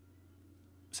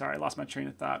 sorry, I lost my train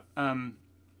of thought.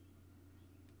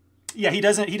 He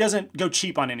doesn't go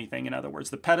cheap on anything. In other words,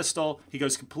 the pedestal, he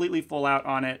goes completely full out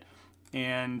on it,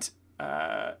 and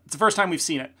it's the first time we've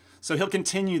seen it. So he'll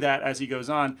continue that as he goes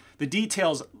on. The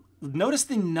details, notice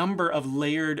the number of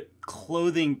layered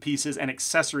clothing pieces and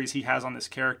accessories he has on this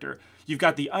character. You've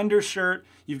got the undershirt,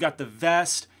 you've got the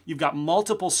vest, You've got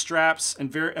multiple straps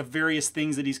and of various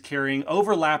things that he's carrying,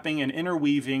 overlapping and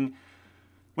interweaving.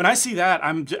 When I see that,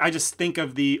 I just think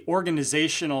of the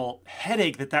organizational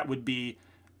headache that would be,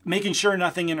 making sure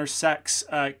nothing intersects,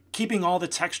 keeping all the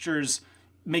textures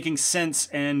making sense,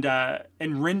 and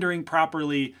rendering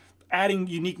properly, adding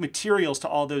unique materials to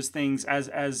all those things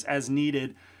as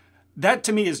needed. That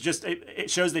to me is just, it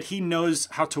shows that he knows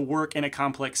how to work in a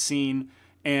complex scene,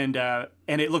 and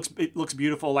it looks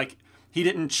beautiful. Like he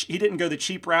didn't go the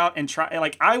cheap route and try,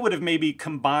 like I would have maybe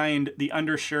combined the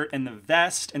undershirt and the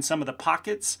vest and some of the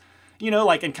pockets,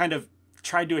 like, and kind of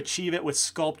tried to achieve it with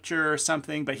sculpture or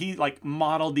something, but he like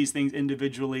modeled these things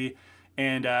individually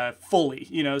and fully,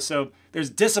 so there's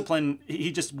discipline.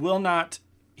 He just will not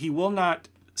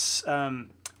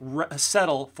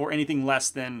settle for anything less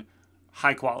than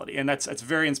high quality, and that's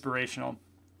very inspirational.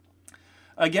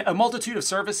 Again, a multitude of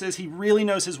surfaces. He really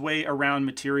knows his way around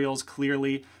materials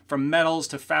clearly, from metals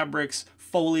to fabrics,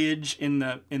 foliage in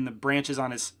the branches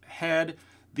on his head,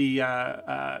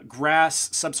 the grass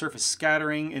subsurface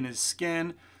scattering in his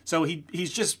skin. So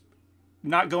he's just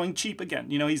not going cheap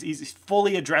again. He's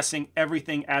fully addressing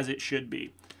everything as it should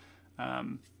be.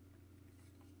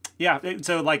 Yeah,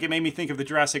 so like it made me think of the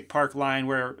Jurassic Park line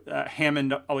where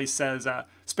Hammond always says,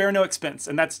 "Spare no expense,"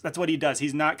 and that's what he does.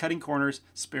 He's not cutting corners,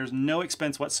 spares no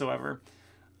expense whatsoever.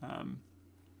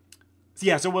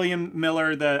 So William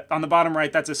Miller, on the bottom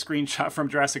right, that's a screenshot from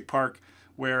Jurassic Park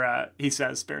where he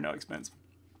says, "Spare no expense."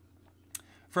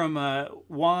 From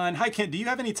Juan, "Hi Kent, do you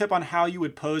have any tip on how you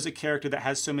would pose a character that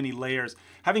has so many layers?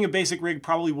 Having a basic rig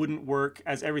probably wouldn't work,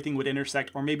 as everything would intersect,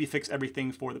 or maybe fix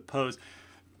everything for the pose."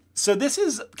 So this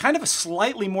is kind of a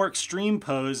slightly more extreme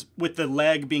pose with the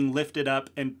leg being lifted up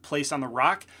and placed on the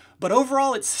rock, but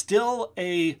overall it's still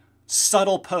a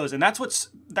subtle pose, and that's what's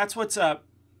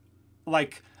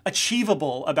like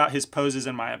achievable about his poses,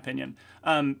 in my opinion,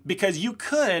 because you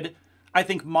could, I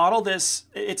think, model this.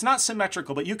 It's not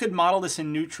symmetrical, but you could model this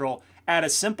in neutral, add a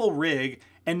simple rig,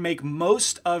 and make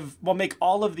make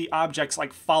all of the objects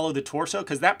like follow the torso,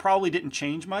 because that probably didn't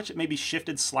change much. It maybe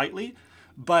shifted slightly,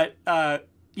 but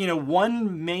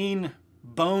one main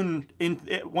bone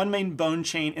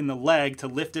chain in the leg to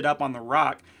lift it up on the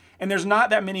rock, and there's not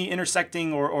that many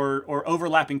intersecting or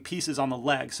overlapping pieces on the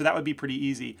leg, so that would be pretty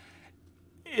easy.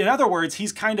 In other words,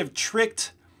 he's kind of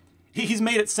tricked. He's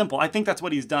made it simple. I think that's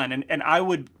what he's done, and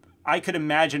I could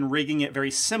imagine rigging it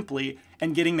very simply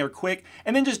and getting there quick,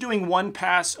 and then just doing one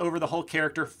pass over the whole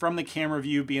character from the camera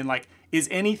view, being like, is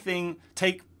anything,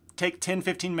 take 10,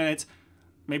 15 minutes,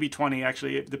 maybe 20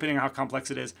 actually, depending on how complex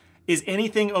it is. Is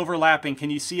anything overlapping? Can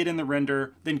you see it in the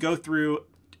render? Then go through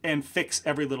and fix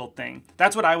every little thing.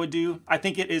 That's what I would do. I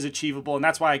think it is achievable, and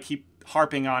that's why I keep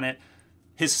harping on it.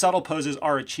 His subtle poses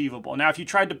are achievable. Now, if you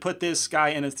tried to put this guy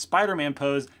in a Spider-Man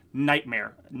pose,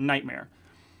 nightmare.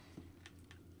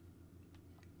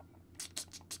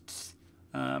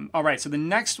 All right, so the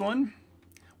next one,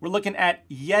 we're looking at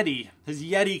Yeti, his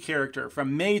Yeti character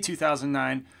from May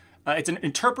 2009. It's an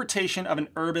interpretation of an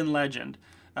urban legend.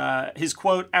 His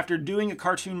quote, "After doing a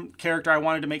cartoon character, I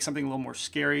wanted to make something a little more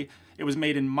scary. It was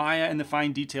made in Maya and the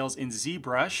fine details in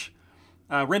ZBrush,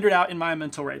 rendered out in Maya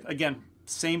Mental Ray." Again,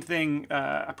 same thing.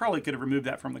 I probably could have removed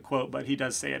that from the quote, but he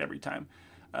does say it every time.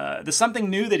 The something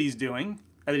new that he's doing,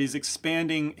 that he's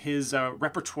expanding his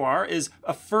repertoire, is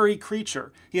a furry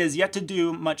creature. He has yet to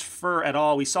do much fur at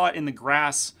all. We saw it in the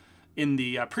grass in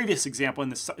the previous example in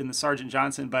the Sergeant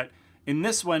Johnson, but in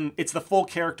this one, it's the full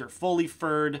character, fully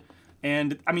furred,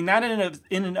 and I mean that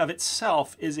in and of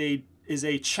itself is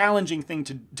a challenging thing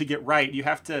to get right.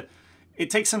 It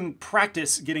takes some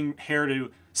practice getting hair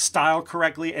to style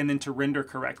correctly and then to render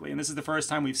correctly. And this is the first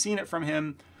time we've seen it from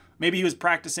him. Maybe he was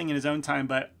practicing in his own time,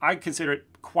 but I consider it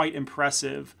quite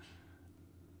impressive.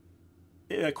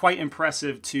 Quite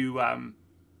impressive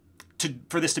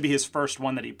for this to be his first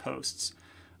one that he posts.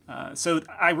 So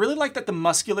I really like that the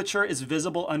musculature is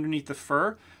visible underneath the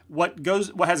fur. What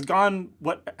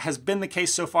has been the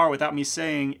case so far, without me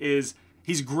saying, is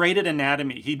he's great at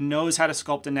anatomy. He knows how to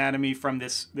sculpt anatomy, from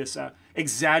this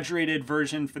exaggerated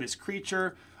version for this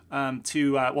creature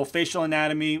to facial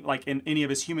anatomy like in any of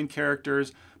his human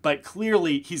characters. But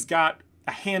clearly he's got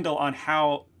a handle on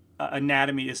how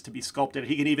anatomy is to be sculpted.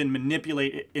 He can even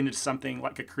manipulate it into something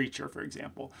like a creature, for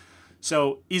example.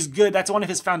 So he's good. That's one of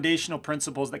his foundational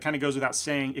principles that kind of goes without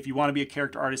saying. If you want to be a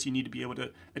character artist, you need to be able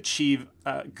to achieve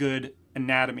good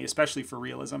anatomy, especially for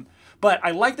realism. But I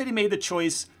like that he made the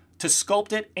choice to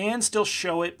sculpt it and still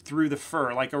show it through the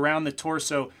fur, like around the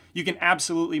torso. You can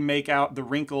absolutely make out the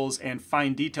wrinkles and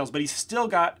fine details, but he's still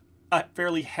got a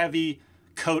fairly heavy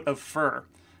coat of fur.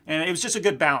 And it was just a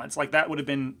good balance. Like that would have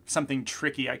been something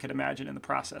tricky I could imagine in the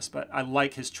process, but I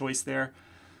like his choice there.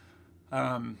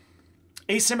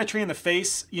 Asymmetry in the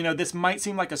face, you know, this might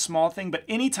seem like a small thing, but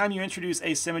anytime you introduce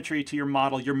asymmetry to your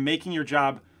model, you're making your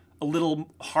job a little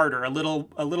harder, a little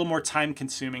more time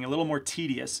consuming, a little more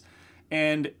tedious.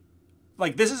 And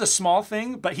like, this is a small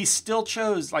thing, but he still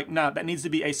chose like, no, that needs to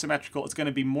be asymmetrical. It's going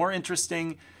to be more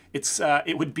interesting.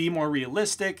 It would be more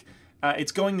realistic.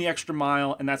 It's going the extra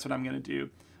mile, and that's what I'm going to do.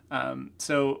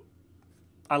 So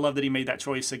I love that he made that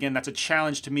choice. Again, that's a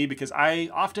challenge to me because I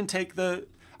often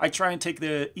I try and take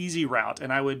the easy route,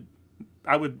 and I would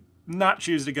not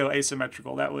choose to go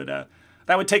asymmetrical. That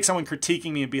would take someone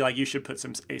critiquing me and be like, you should put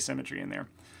some asymmetry in there.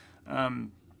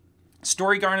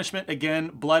 Story garnishment, again,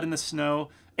 blood in the snow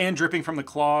and dripping from the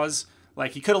claws.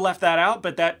 Like, he could have left that out,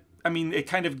 but it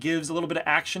kind of gives a little bit of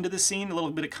action to the scene, a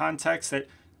little bit of context that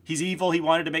he's evil. He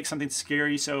wanted to make something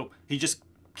scary, so he just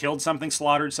killed something,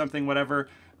 slaughtered something, whatever.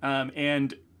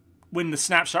 And when the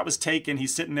snapshot was taken,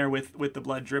 he's sitting there with the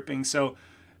blood dripping. So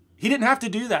he didn't have to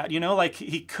do that, you know, like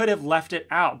he could have left it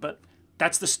out, but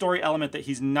that's the story element that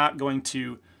he's not going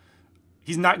to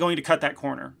cut that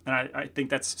corner. And I think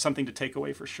that's something to take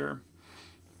away for sure.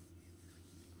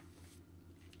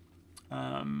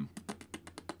 All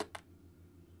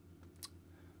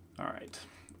right.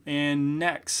 And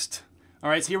next. All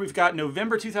right, so here we've got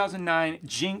November 2009,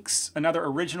 Jinx, another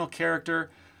original character.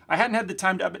 I hadn't had the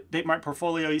time to update my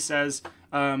portfolio, he says,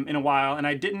 in a while, and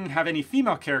I didn't have any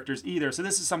female characters either. So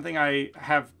this is something I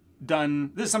have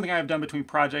done. This is something I have done between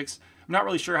projects. I'm not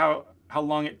really sure how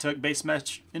long it took. Base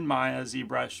Mesh in Maya,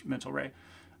 ZBrush, Mental Ray.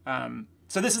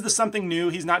 So this is something new.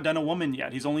 He's not done a woman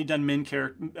yet. He's only done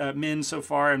men so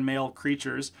far and male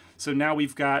creatures. So now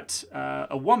we've got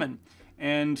a woman.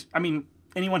 And I mean,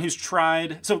 anyone who's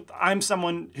tried, so I'm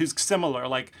someone who's similar.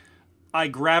 Like, I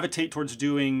gravitate towards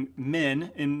doing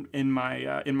men in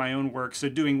my own work. So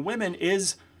doing women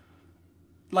is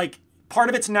like, part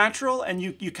of it's natural, and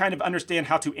you kind of understand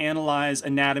how to analyze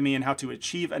anatomy and how to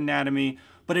achieve anatomy.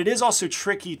 But it is also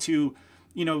tricky to,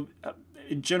 you know,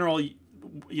 in general,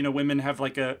 you know, women have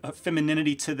like a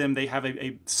femininity to them. They have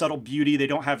a subtle beauty. They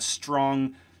don't have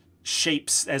strong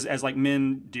shapes as like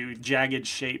men do, jagged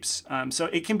shapes. So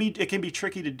it can be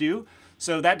tricky to do.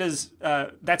 So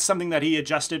that's something that he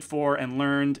adjusted for and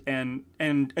learned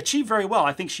and achieved very well.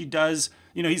 I think she does.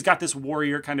 You know, he's got this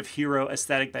warrior kind of hero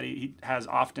aesthetic that he has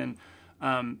often,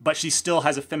 but she still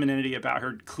has a femininity about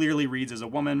her. Clearly reads as a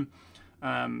woman,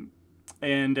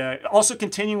 and also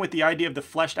continuing with the idea of the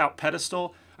fleshed out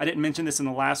pedestal. I didn't mention this in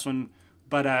the last one,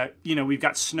 but you know, we've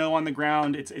got snow on the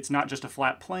ground. It's not just a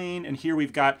flat plane, and here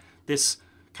we've got this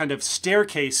kind of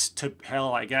staircase to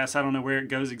hell, I guess. I don't know where it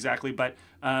goes exactly, but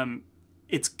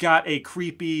it's got a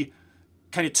creepy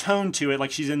kind of tone to it,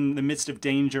 like she's in the midst of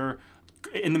danger,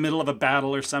 in the middle of a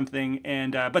battle or something.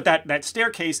 And but that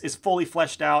staircase is fully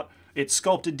fleshed out. It's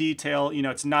sculpted detail. You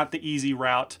know, it's not the easy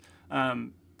route.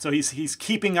 So he's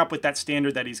keeping up with that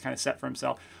standard that he's kind of set for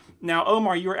himself. Now,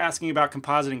 Omar, you were asking about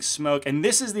compositing smoke, and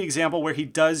this is the example where he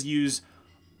does use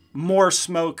more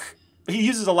smoke. He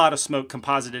uses a lot of smoke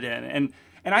composited in, and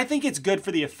I think it's good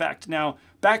for the effect. Now,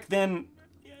 back then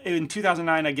in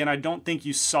 2009, again, I don't think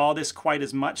you saw this quite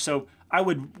as much, so I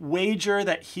would wager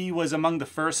that he was among the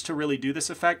first to really do this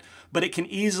effect, but it can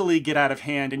easily get out of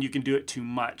hand and you can do it too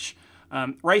much.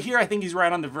 Right here, I think he's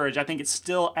right on the verge. I think it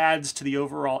still adds to the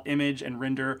overall image and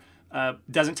render,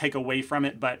 doesn't take away from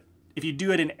it, but if you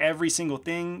do it in every single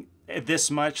thing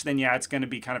this much, then yeah, it's going to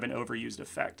be kind of an overused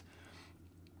effect.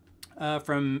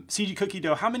 From CG Cookie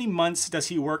Dough, how many months does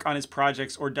he work on his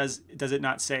projects, or does it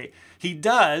not say? He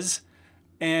does,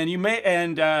 and you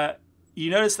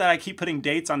notice that I keep putting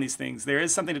dates on these things. There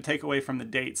is something to take away from the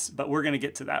dates, but we're going to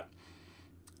get to that.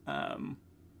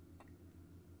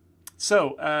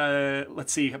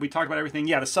 Let's see. Have we talked about everything?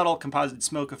 Yeah, the subtle composite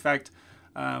smoke effect.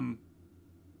 All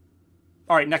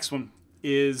right, next one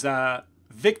is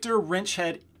Victor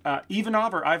Wrenchhead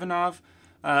Ivanov,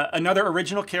 another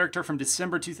original character from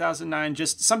December 2009.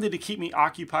 Just something to keep me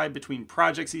occupied between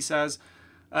projects, he says,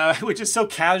 which is so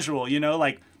casual, you know,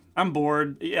 like, I'm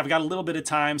bored, I've got a little bit of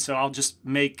time, so I'll just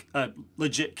make a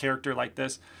legit character like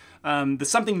this. There's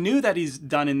something new that he's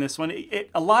done in this one.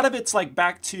 A lot of it's like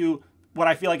back to what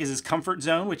I feel like is his comfort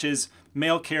zone, which is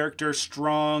male character,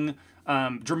 strong,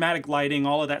 dramatic lighting,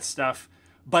 all of that stuff.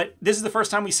 But this is the first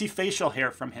time we see facial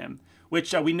hair from him,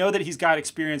 which we know that he's got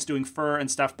experience doing fur and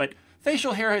stuff, but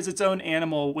facial hair has its own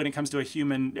animal when it comes to a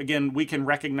human. Again, we can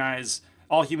recognize,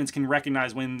 all humans can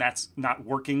recognize when that's not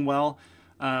working well.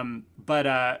 And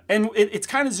it's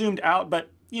kind of zoomed out, but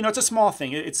you know, it's a small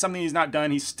thing. It's something he's not done.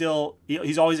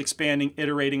 He's always expanding,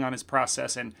 iterating on his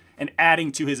process, and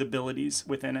adding to his abilities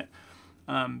within it.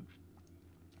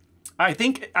 I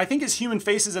think his human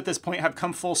faces at this point have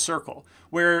come full circle,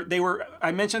 where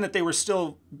I mentioned that they were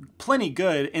still plenty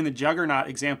good in the Juggernaut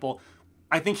example.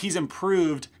 I think he's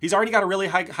improved. He's already got a really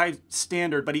high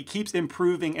standard, but he keeps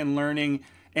improving and learning.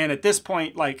 And at this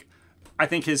point, like, I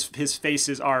think his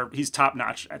faces he's top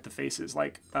notch at the faces.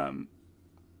 Like,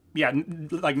 yeah,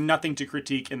 like nothing to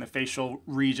critique in the facial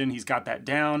region. He's got that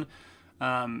down.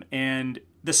 And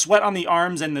the sweat on the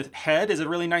arms and the head is a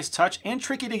really nice touch and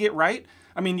tricky to get right.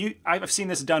 I mean, I've seen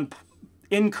this done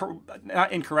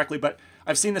not incorrectly, but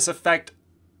I've seen this effect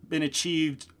been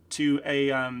achieved to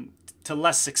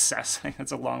less success. I think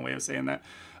that's a long way of saying that.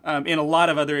 In a lot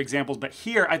of other examples, but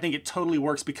here I think it totally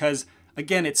works because,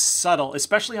 again, it's subtle,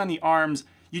 especially on the arms.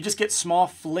 You just get small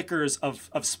flickers of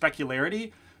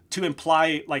specularity to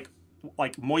imply like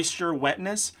moisture,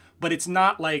 wetness, but it's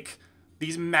not like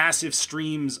these massive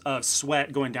streams of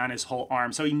sweat going down his whole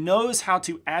arm. So he knows how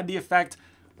to add the effect,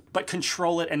 but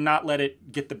control it and not let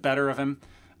it get the better of him.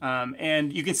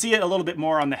 And you can see it a little bit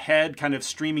more on the head, kind of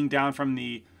streaming down from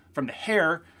the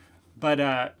hair. But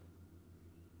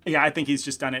yeah, I think he's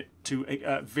just done it to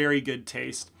a very good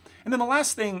taste. And then the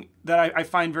last thing that I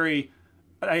find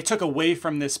I took away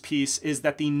from this piece is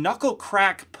that the knuckle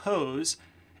crack pose,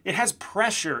 it has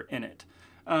pressure in it.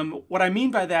 What I mean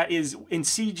by that is in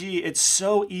CG, it's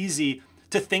so easy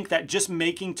to think that just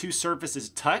making two surfaces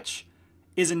touch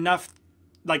is enough.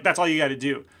 Like, that's all you got to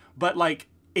do. But like,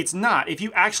 it's not. If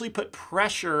you actually put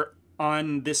pressure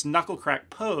on this knuckle crack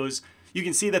pose, you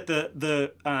can see that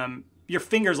your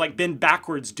fingers like bend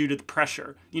backwards due to the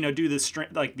pressure. You know, due to the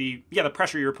strength, like the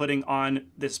pressure you're putting on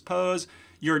this pose.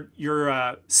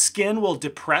 Your skin will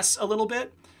depress a little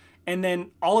bit. And then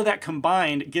all of that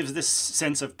combined gives this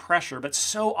sense of pressure. But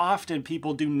so often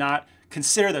people do not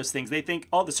consider those things. They think,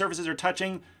 oh, the surfaces are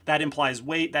touching. That implies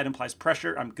weight. That implies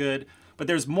pressure. I'm good. But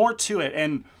there's more to it.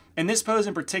 And this pose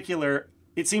in particular,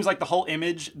 it seems like the whole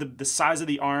image, the size of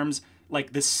the arms,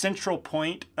 like the central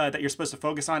point that you're supposed to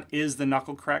focus on is the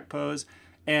knuckle crack pose.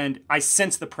 And I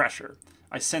sense the pressure.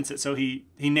 I sense it. So he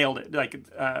nailed it. Like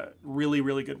really,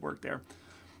 really good work there.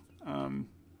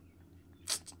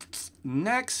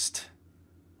 Next,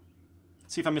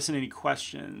 let's see if I'm missing any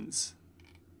questions.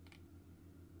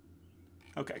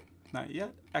 Okay, not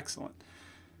yet. Excellent.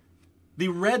 The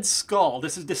Red Skull.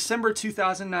 This is December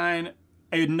 2009.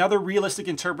 Another realistic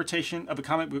interpretation of a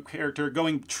comic book character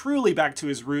going truly back to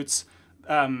his roots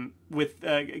with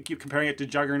comparing it to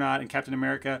Juggernaut and Captain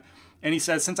America. And he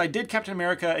says, since I did Captain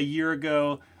America a year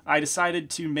ago, I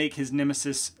decided to make his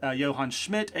nemesis Johann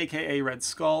Schmidt, a.k.a. Red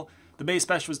Skull. The base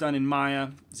mesh was done in Maya,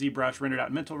 ZBrush, rendered out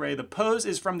in Mental Ray. The pose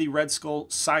is from the Red Skull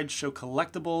Sideshow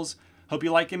Collectibles. Hope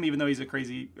you like him, even though he's a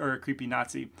creepy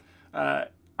Nazi. I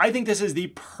think this is the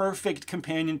perfect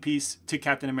companion piece to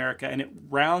Captain America, and it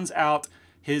rounds out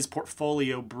his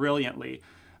portfolio brilliantly.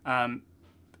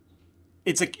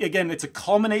 It's a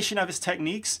culmination of his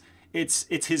techniques.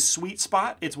 It's his sweet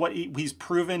spot. It's what he's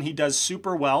proven he does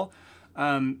super well.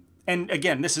 And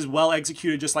again, this is well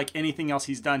executed, just like anything else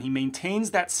he's done. He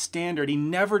maintains that standard. He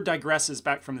never regresses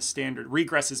back from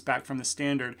the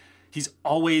standard. He's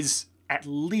always at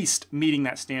least meeting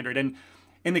that standard. And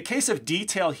in the case of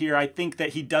detail here, I think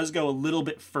that he does go a little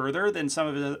bit further than some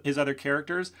of his other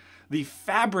characters. The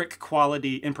fabric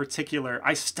quality in particular,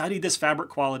 I studied this fabric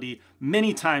quality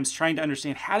many times trying to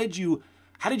understand how did you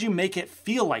make it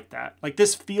feel like that? Like,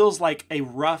 this feels like a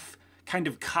rough kind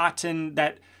of cotton,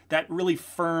 that really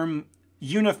firm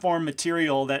uniform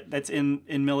material that's in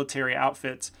military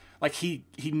outfits. Like, he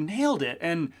nailed it.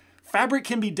 And fabric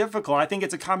can be difficult. I think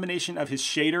it's a combination of his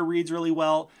shader reads really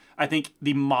well. I think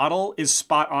the model is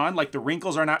spot on. Like, the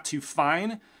wrinkles are not too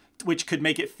fine, which could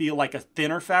make it feel like a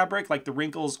thinner fabric. Like, the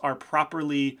wrinkles are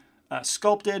properly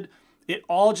sculpted. It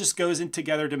all just goes in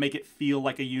together to make it feel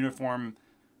like a uniform.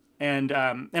 And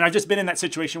I've just been in that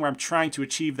situation where I'm trying to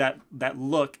achieve that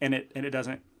look, and it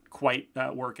doesn't quite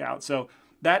work out. So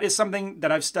that is something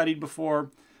that I've studied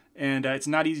before, and it's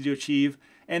not easy to achieve.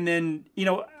 And then, you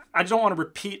know, I don't want to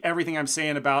repeat everything I'm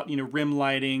saying about, you know, rim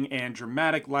lighting and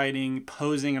dramatic lighting,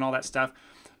 posing and all that stuff.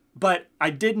 But I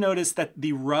did notice that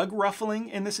the rug ruffling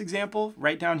in this example,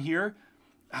 right down here,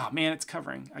 oh man, it's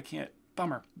covering. I can't,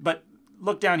 bummer. But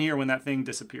look down here when that thing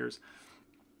disappears.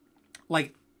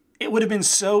 Like, it would have been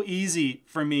so easy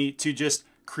for me to just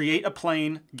create a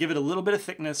plane, give it a little bit of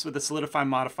thickness with a solidify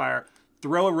modifier,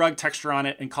 throw a rug texture on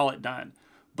it, and call it done.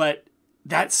 But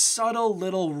that subtle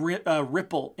little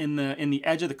ripple in the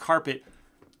edge of the carpet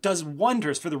does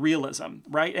wonders for the realism,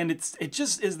 right? And it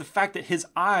just is the fact that his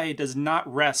eye does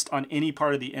not rest on any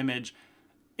part of the image,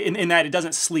 in that it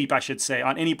doesn't sleep, I should say,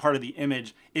 on any part of the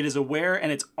image. It is aware,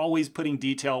 and it's always putting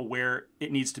detail where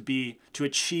it needs to be to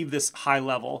achieve this high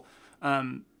level.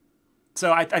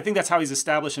 So I think that's how he's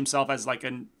established himself as like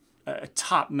a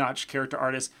top-notch character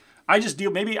artist.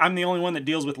 Maybe I'm the only one that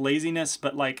deals with laziness,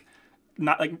 but like,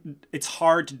 not like, it's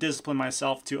hard to discipline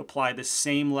myself to apply the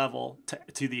same level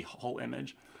to the whole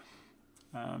image.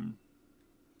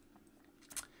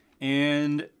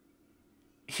 And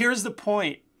here's the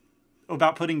point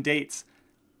about putting dates.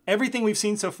 Everything we've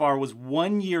seen so far was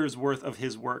 1 year's worth of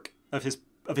his work, of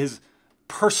his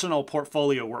personal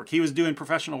portfolio work. He was doing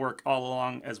professional work all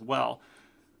along as well.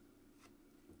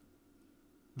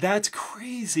 That's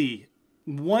crazy.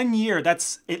 1 year,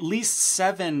 that's at least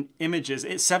 7 images,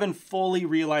 7 fully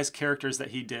realized characters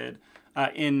that he did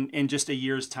in just a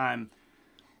year's time.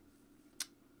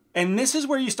 And this is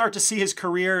where you start to see his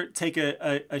career take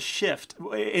a shift,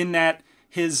 in that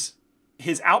his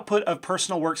output of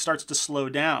personal work starts to slow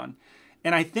down.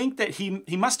 And I think that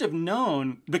he must have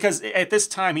known, because at this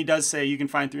time he does say, you can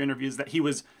find through interviews, that he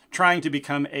was trying to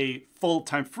become a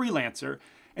full-time freelancer.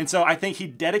 And so I think he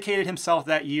dedicated himself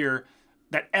that year,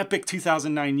 that epic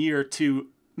 2009 year, to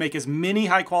make as many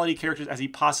high-quality characters as he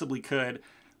possibly could,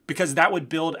 because that would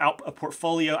build out a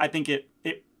portfolio. I think it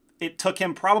took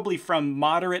him probably from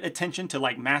moderate attention to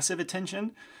like massive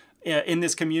attention in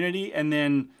this community, and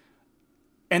then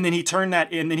he turned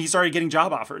that in, and he started getting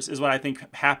job offers, is what I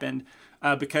think happened,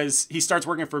 because he starts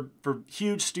working for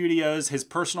huge studios. His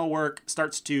personal work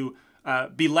starts to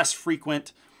be less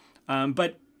frequent,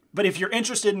 but if you're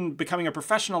interested in becoming a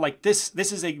professional, like this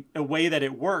is a way that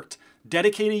it worked.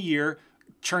 Dedicate a year,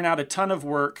 churn out a ton of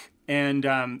work, and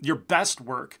your best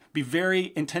work. Be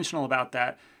very intentional about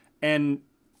that, and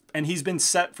he's been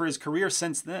set for his career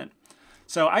since then.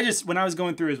 So when I was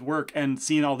going through his work and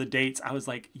seeing all the dates, I was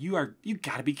like, you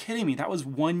gotta be kidding me. That was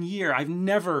 1 year. I've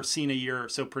never seen a year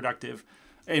so productive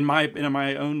in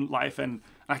my own life, and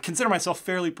I consider myself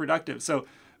fairly productive. So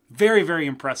very, very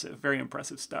impressive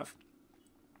stuff.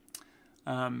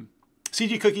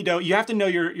 CG Cookie Dough, you have to know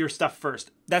your stuff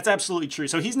first. That's absolutely true.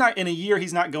 So he's not, in a year,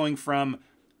 he's not going from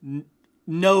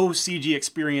no CG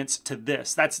experience to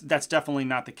this. That's definitely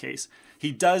not the case.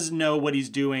 He does know what he's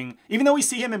doing. Even though we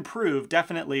see him improve,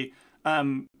 definitely,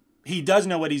 he does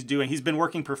know what he's doing. He's been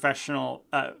working professional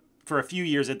for a few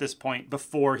years at this point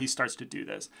before he starts to do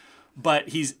this. But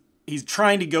he's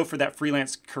trying to go for that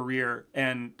freelance career,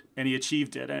 and he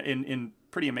achieved it in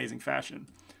pretty amazing fashion.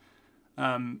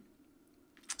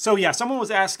 So yeah, someone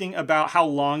was asking about how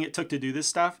long it took to do this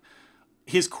stuff.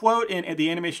 His quote in the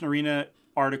Animation Arena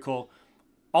article,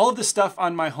 all of the stuff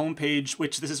on my homepage,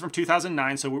 which this is from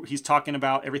 2009, so he's talking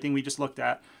about everything we just looked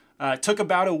at, took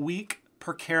about a week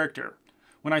per character.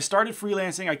 When I started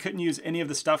freelancing, I couldn't use any of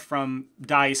the stuff from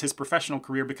DICE, his professional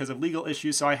career, because of legal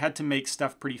issues, so I had to make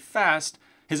stuff pretty fast,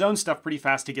 his own stuff pretty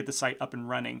fast, to get the site up and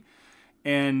running.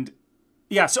 And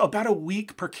yeah, so about a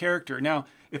week per character. Now,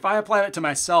 if I apply that to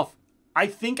myself, I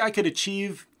think I could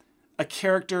achieve a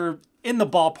character in the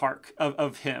ballpark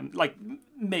of him. Like,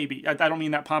 maybe. I don't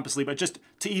mean that pompously, but just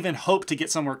to even hope to get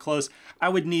somewhere close, I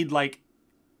would need like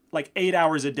 8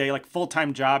 hours a day, like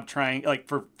full-time job, trying like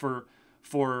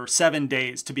for 7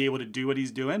 days to be able to do what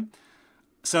he's doing.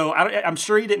 So I'm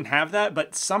sure he didn't have that,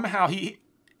 but somehow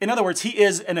in other words, he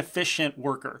is an efficient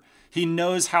worker. He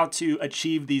knows how to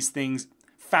achieve these things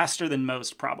faster than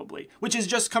most, probably, which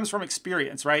comes from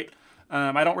experience, right?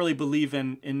 I don't really believe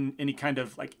in any kind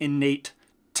of like innate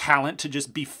talent to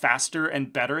just be faster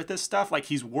and better at this stuff. Like,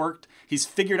 he's worked, he's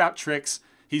figured out tricks,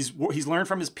 he's learned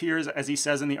from his peers, as he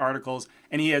says in the articles,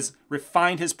 and he has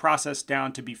refined his process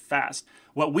down to be fast.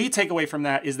 What we take away from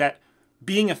that is that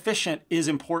being efficient is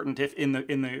important if in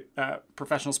the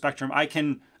professional spectrum. I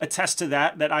can attest to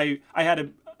that I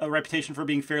had a reputation for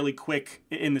being fairly quick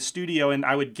in the studio, and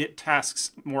I would get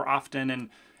tasks more often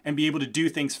and be able to do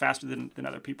things faster than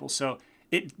other people. So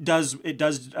it does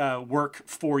work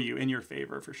for you, in your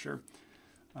favor, for sure.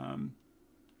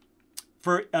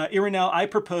 For Irinel, I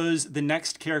propose the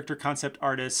next character concept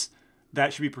artist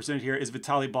that should be presented here is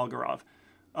Vitaly Bulgarov.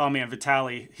 Oh man,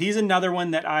 Vitaly. He's another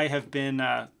one that I have been,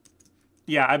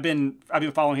 I've been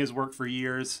following his work for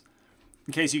years.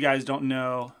 In case you guys don't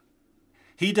know,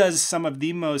 he does some of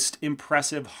the most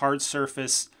impressive hard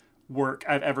surface work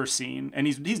I've ever seen, and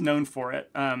he's known for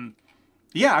it.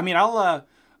 Yeah, I mean,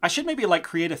 I should maybe like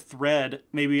create a thread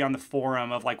maybe on the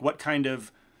forum of like what kind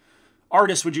of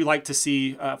artist would you like to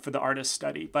see for the artist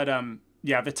study. But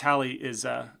yeah, Vitaly is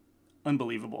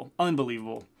unbelievable.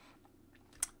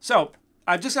 So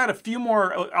I've just got a few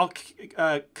more. I'll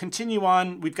continue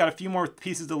on. We've got a few more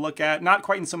pieces to look at, not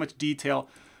quite in so much detail,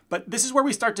 but this is where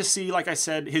we start to see, like I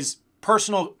said, his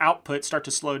personal output start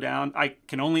to slow down. I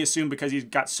can only assume because he's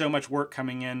got so much work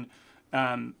coming in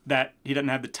that he doesn't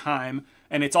have the time,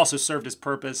 and it's also served his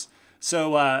purpose.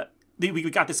 So we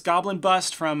got this Goblin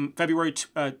bust from February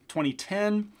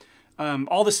 2010.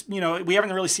 All this, we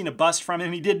haven't really seen a bust from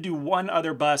him. He did do one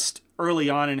other bust early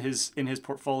on in his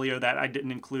portfolio that I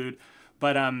didn't include,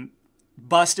 but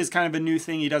bust is kind of a new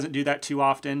thing. He doesn't do that too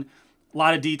often. A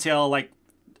lot of detail, like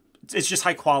it's just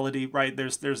high quality, right?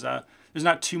 There's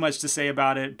not too much to say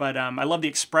about it, but I love the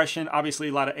expression. Obviously,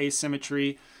 a lot of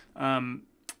asymmetry.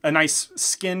 A nice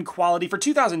skin quality for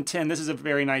 2010. This is a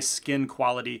very nice skin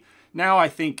quality. Now I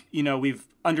think we've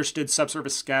understood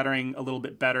subsurface scattering a little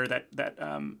bit better.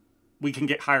 That we can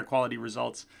get higher quality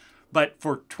results. But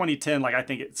for 2010, like I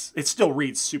think it still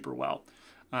reads super well.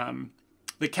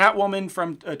 The Catwoman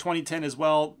from 2010 as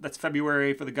well. That's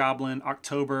February for the Goblin,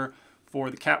 October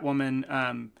for the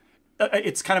Catwoman.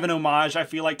 It's kind of an homage, I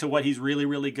feel like, to what he's really,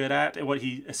 really good at and what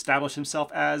he established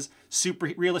himself as.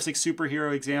 Realistic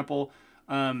superhero example.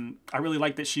 I really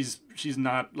like that she's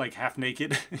not like half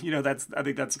naked. I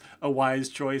think that's a wise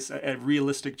choice, a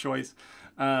realistic choice.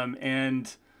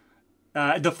 And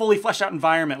the fully fleshed out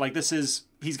environment, like this is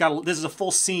a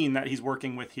full scene that he's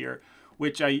working with here,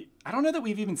 which I don't know that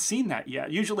we've even seen that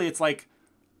yet. Usually it's like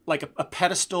a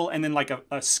pedestal and then like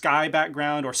a sky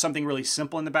background or something really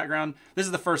simple in the background. This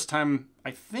is the first time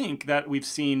I think that we've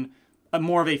seen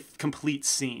more of a complete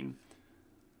scene.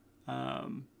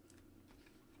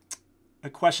 A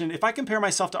question: if I compare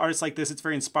myself to artists like this, it's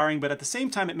very inspiring, but at the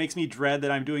same time, it makes me dread that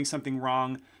I'm doing something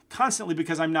wrong constantly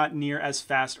because I'm not near as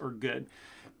fast or good.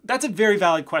 That's a very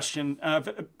valid question,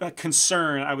 a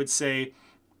concern, I would say.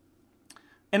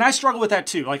 And I struggle with that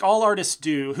too, like all artists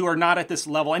do who are not at this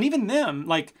level. And even them,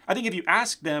 like I think if you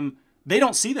ask them, they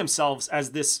don't see themselves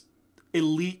as this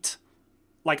elite,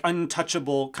 like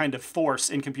untouchable kind of force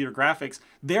in computer graphics.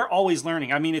 They're always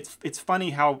learning. I mean, it's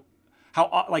funny how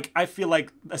like I feel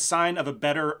like a sign of a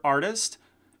better artist,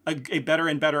 a better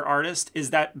and better artist,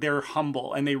 is that they're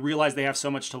humble and they realize they have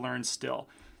so much to learn still.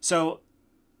 So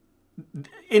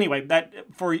anyway, that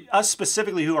for us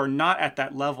specifically who are not at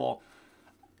that level,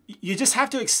 you just have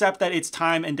to accept that it's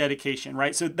time and dedication,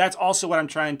 right? So that's also what I'm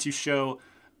trying to show.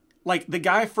 Like the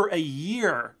guy for a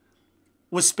year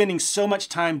was spending so much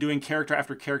time doing character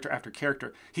after character after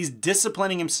character. He's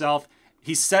disciplining himself.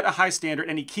 He's set a high standard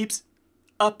and he keeps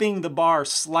upping the bar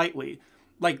slightly.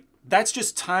 Like that's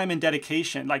just time and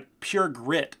dedication, like pure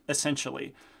grit,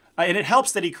 essentially. And it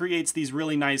helps that he creates these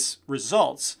really nice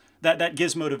results that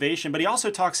gives motivation. But he also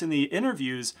talks in the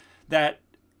interviews that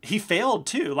he failed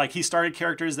too. Like he started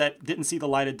characters that didn't see the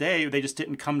light of day. They just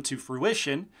didn't come to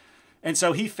fruition. And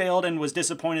so he failed and was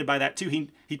disappointed by that too.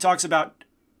 He talks about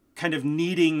kind of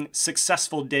needing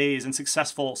successful days and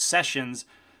successful sessions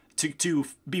to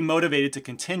be motivated to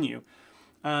continue.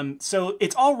 So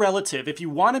it's all relative. If you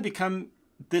want to become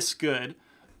this good,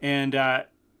 and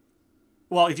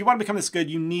if you want to become this good,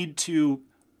 you need to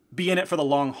be in it for the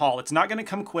long haul. It's not going to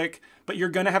come quick, but you're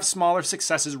going to have smaller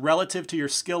successes relative to your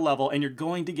skill level, and you're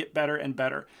going to get better and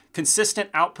better. Consistent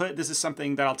output, this is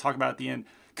something that I'll talk about at the end.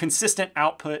 Consistent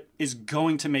output is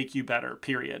going to make you better,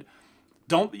 period.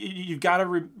 You've got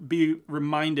to be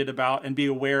reminded about and be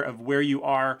aware of where you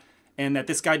are, and that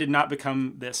this guy did not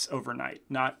become this overnight,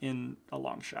 not in a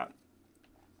long shot.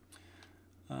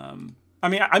 I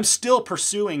mean, I'm still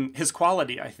pursuing his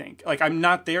quality, I think. Like, I'm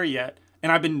not there yet,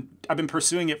 and I've been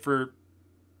pursuing it for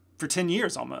 10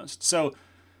 years almost. So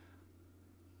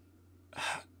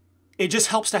it just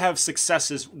helps to have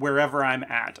successes wherever I'm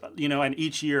at, and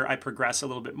each year I progress a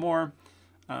little bit more.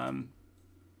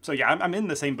 So yeah, I'm in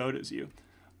the same boat as you.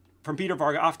 From Peter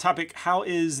Varga, off topic, how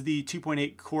is the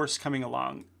 2.8 course coming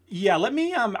along? Yeah, let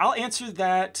me, I'll answer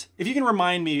that. If you can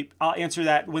remind me, I'll answer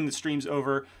that when the stream's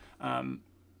over.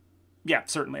 Yeah,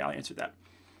 certainly I'll answer that.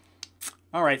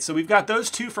 All right, so we've got those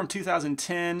two from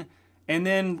 2010, and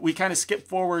then we kind of skip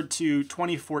forward to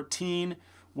 2014,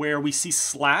 where we see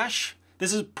Slash.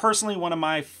 This is personally one of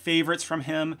my favorites from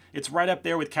him. It's right up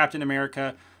there with Captain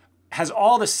America. Has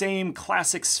all the same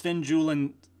classic Sven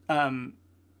Juhlin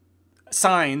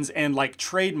signs and like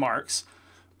trademarks,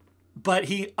 but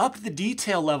he upped the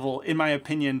detail level, in my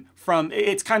opinion, from,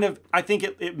 it's kind of, I think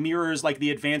it mirrors like the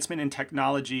advancement in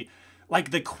technology,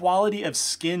 like the quality of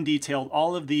skin detail,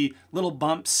 all of the little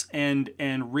bumps and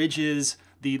ridges,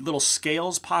 the little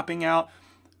scales popping out,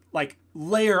 like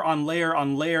layer on layer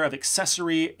on layer of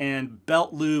accessory and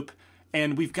belt loop.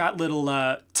 And we've got little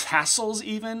tassels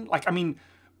even. Like, I mean,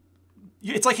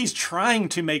 it's like he's trying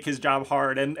to make his job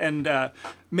hard and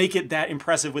make it that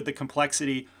impressive with the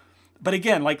complexity. But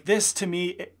again, like this to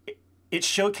me, it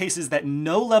showcases that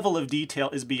no level of detail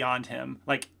is beyond him.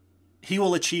 Like he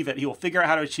will achieve it. He will figure out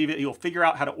how to achieve it. He will figure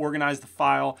out how to organize the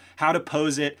file, how to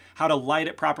pose it, how to light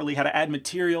it properly, how to add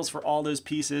materials for all those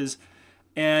pieces.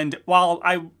 And while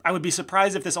I would be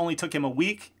surprised if this only took him a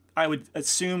week, I would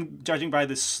assume, judging by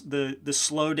the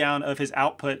slowdown of his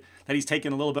output, that he's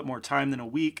taken a little bit more time than a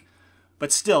week.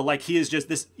 But still, like he is just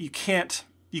this. You can't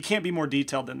be more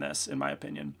detailed than this, in my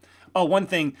opinion. Oh, one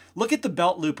thing. Look at the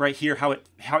belt loop right here. How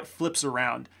it flips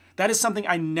around. That is something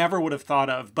I never would have thought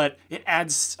of, but it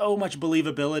adds so much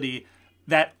believability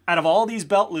that out of all these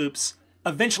belt loops,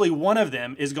 eventually one of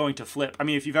them is going to flip. I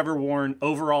mean, if you've ever worn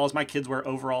overalls, my kids wear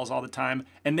overalls all the time,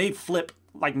 and they flip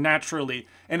like naturally.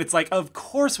 And it's like, of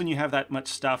course, when you have that much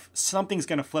stuff, something's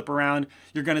going to flip around.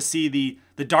 You're going to see the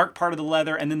dark part of the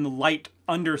leather and then the light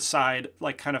underside,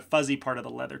 like kind of fuzzy part of the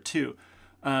leather too.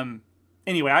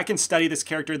 Anyway, I can study this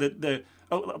character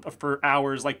for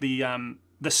hours. Like the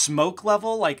smoke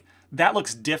level, like that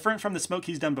looks different from the smoke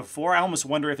he's done before. I almost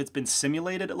wonder if it's been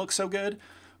simulated. It looks so good.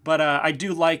 But I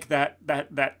do like that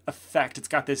effect. It's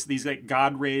got these like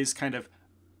God rays kind of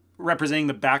representing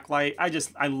the backlight.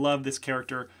 I love this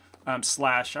character.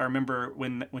 Slash, I remember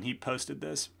when he posted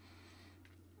this.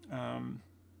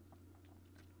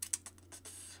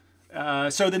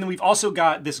 So then we've also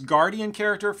got this Guardian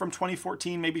character from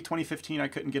 2014, maybe 2015. I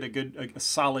couldn't get a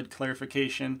solid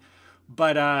clarification,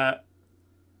 but I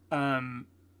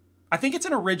think it's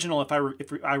an original if I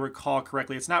recall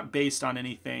correctly. It's not based on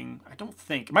anything. I don't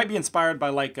think. It might be inspired by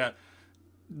like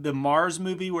the Mars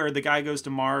movie where the guy goes to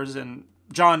Mars, and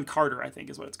John Carter, I think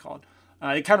is what it's called.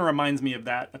 It kind of reminds me of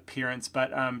that appearance,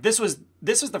 but this was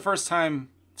the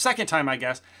second time, I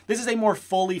guess. This is a more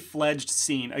fully fledged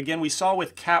scene. Again, we saw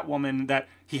with Catwoman that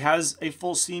he has a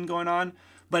full scene going on,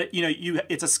 but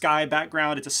it's a sky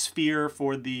background, it's a sphere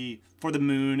for the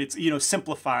moon. It's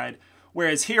simplified.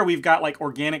 Whereas here we've got like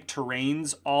organic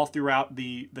terrains all throughout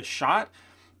the shot,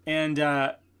 and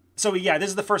so yeah, this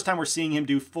is the first time we're seeing him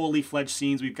do fully fledged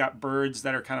scenes. We've got birds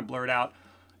that are kind of blurred out.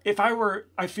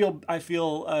 I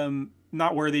feel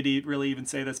not worthy to really even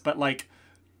say this, but like,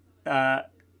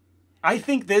 I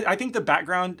think the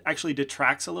background actually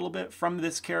detracts a little bit from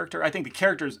this character. I think the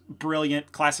character's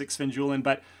brilliant, classic Sven Juhlin,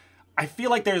 but I feel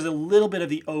like there's a little bit of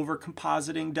the over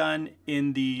compositing done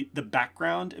in the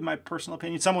background, in my personal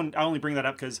opinion. I only bring that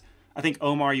up because I think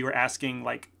Omar, you were asking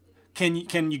like, can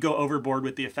you go overboard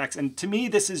with the effects? And to me,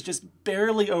 this is just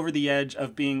barely over the edge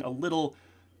of being a little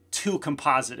too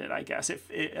composited, I guess.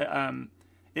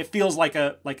 It feels like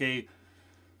a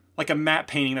matte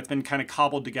painting that's been kind of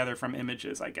cobbled together from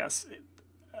images, I guess.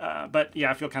 But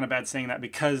yeah, I feel kind of bad saying that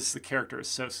because the character is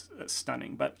so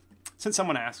stunning. But since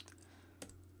someone asked.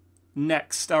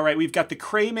 Next, all right, we've got the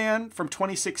Crayman from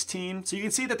 2016. So you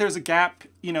can see that there's a gap,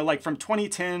 like from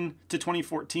 2010 to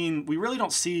 2014. We really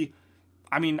don't see.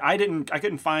 I mean, I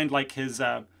couldn't find like his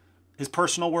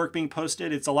personal work being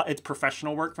posted. It's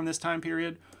professional work from this time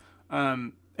period.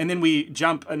 And then we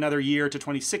jump another year to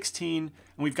 2016, and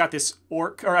we've got this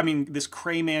this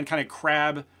Crayman kind of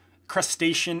crab,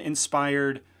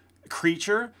 crustacean-inspired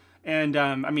creature. And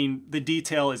I mean, the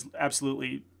detail is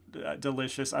absolutely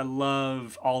delicious. I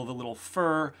love all the little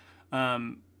fur.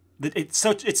 It's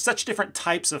such different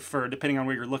types of fur depending on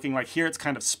where you're looking. Like here, it's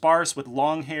kind of sparse with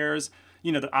long hairs.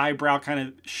 The eyebrow kind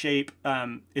of shape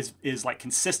is like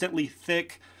consistently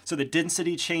thick, so the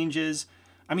density changes.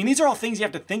 I mean, these are all things you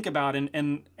have to think about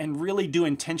and really do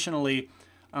intentionally.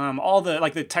 All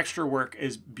the texture work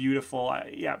is beautiful.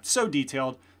 Yeah, so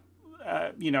detailed.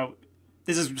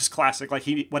 This is just classic. Like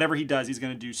whatever he does, he's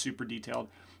going to do super detailed.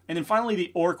 And then finally,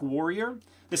 the Orc Warrior.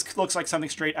 This looks like something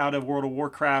straight out of World of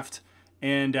Warcraft,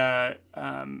 and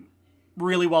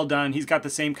really well done. He's got the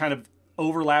same kind of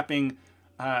overlapping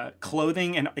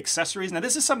clothing and accessories. Now,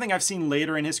 this is something I've seen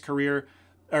later in his career,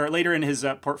 or later in his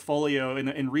portfolio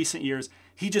in recent years.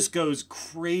 He just goes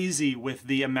crazy with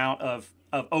the amount of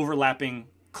overlapping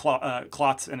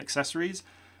cloths and accessories.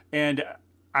 And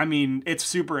I mean, it's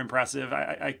super impressive.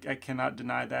 I cannot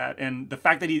deny that. And the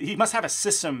fact that he must have a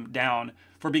system down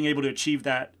for being able to achieve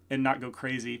that and not go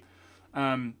crazy.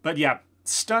 But yeah,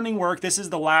 stunning work. This is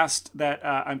the last that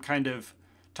I'm kind of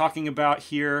talking about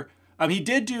here. He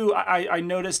did do, I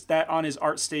noticed that on his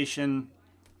ArtStation.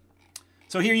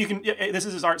 So here you can, this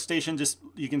is his ArtStation. Just,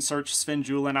 you can search Sven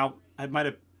Juhlin.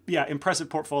 Impressive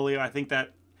portfolio. I think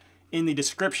that in the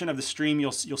description of the stream,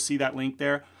 you'll see that link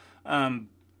there.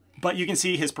 But you can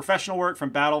see his professional work from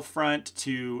Battlefront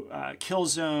to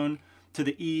Killzone to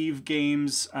the Eve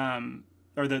games,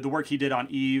 or the work he did on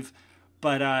Eve.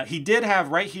 But he did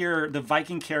have right here the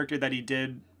Viking character that he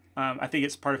did. I think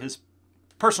it's part of his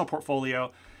personal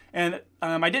portfolio. And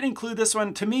I didn't include this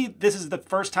one. To me, this is the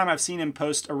first time I've seen him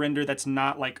post a render that's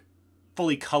not like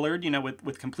fully colored, you know,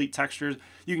 with complete textures.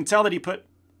 You can tell that he put,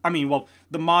 I mean, well,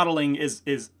 the modeling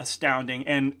is astounding.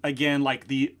 And again, like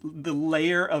the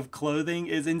layer of clothing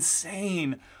is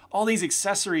insane. All these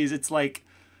accessories, it's like,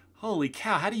 holy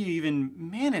cow, how do you even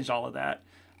manage all of that?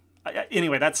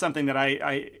 Anyway, that's something that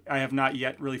I have not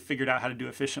yet really figured out how to do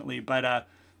efficiently. But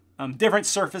different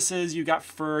surfaces, you've got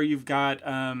fur, you've got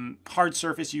hard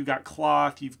surface, you've got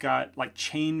cloth, you've got like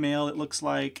chainmail, it looks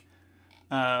like.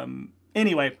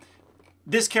 Anyway,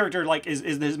 this character like is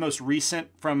his most recent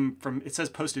from it says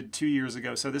posted 2 years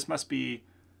ago. So this must be,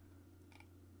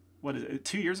 what is it,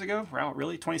 2 years ago? Wow,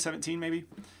 really? 2017 maybe?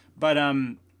 But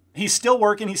he's still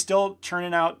working, he's still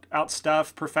churning out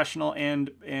stuff, professional and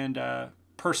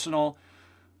personal,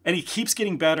 and he keeps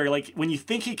getting better. Like when you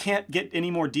think he can't get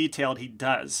any more detailed, he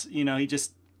does. You know, he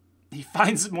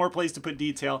finds more place to put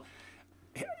detail.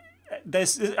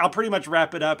 I'll pretty much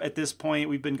wrap it up at this point.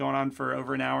 We've been going on for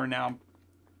over an hour now.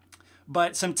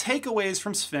 But some takeaways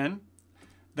from Sven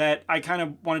that I kind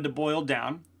of wanted to boil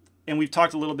down, and we've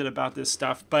talked a little bit about this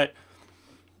stuff, but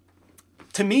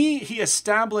to me, he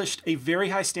established a very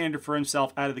high standard for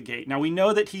himself out of the gate. Now, we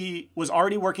know that he was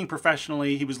already working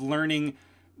professionally. He was learning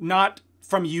not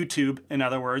from YouTube, in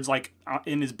other words, like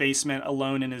in his basement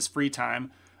alone in his free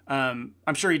time. I'm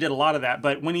sure he did a lot of that.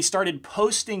 But when he started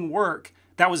posting work,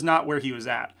 that was not where he was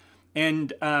at.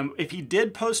 And if he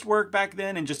did post work back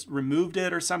then and just removed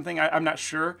it or something, I'm not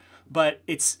sure. But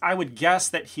I would guess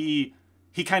that he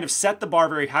kind of set the bar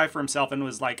very high for himself and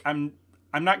was like, I'm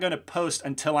not going to post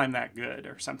until I'm that good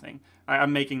or something.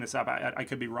 I'm making this up. I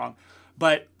could be wrong.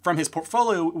 But from his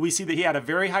portfolio, we see that he had a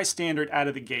very high standard out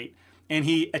of the gate, and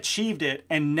he achieved it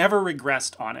and never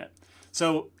regressed on it.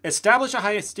 So establish a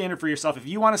high standard for yourself. If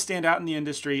you want to stand out in the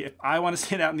industry, if I want to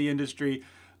stand out in the industry,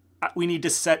 we need to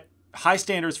set high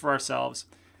standards for ourselves.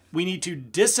 We need to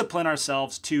discipline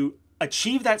ourselves to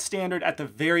achieve that standard at the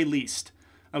very least.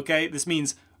 Okay, this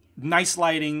means nice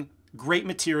lighting, great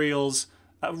materials,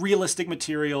 realistic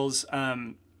materials,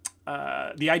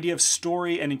 the idea of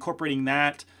story and incorporating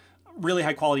that, really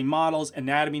high quality models,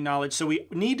 anatomy knowledge. So we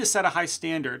need to set a high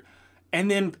standard.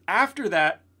 And then after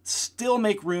that, still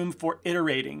make room for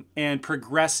iterating and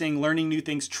progressing, learning new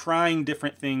things, trying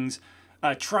different things,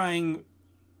 trying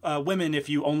women if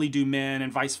you only do men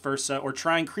and vice versa, or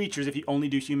trying creatures if you only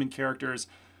do human characters.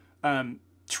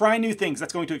 Try new things.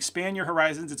 That's going to expand your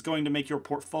horizons. It's going to make your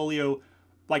portfolio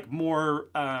like more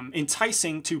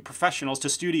enticing to professionals, to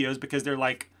studios, because they're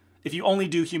like, if you only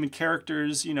do human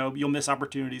characters, you know, you'll miss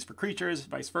opportunities for creatures,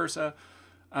 vice versa.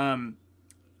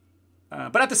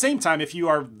 But at the same time, if you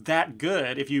are that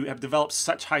good, if you have developed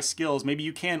such high skills, maybe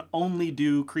you can only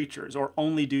do creatures or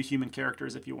only do human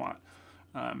characters if you want.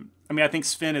 I mean, I think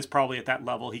Sven is probably at that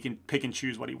level. He can pick and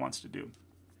choose what he wants to do.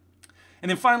 And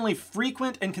then finally,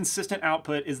 frequent and consistent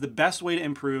output is the best way to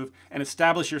improve and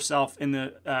establish yourself in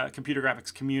the computer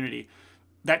graphics community.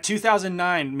 That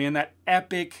 2009, man, that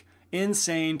epic,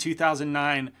 insane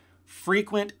 2009,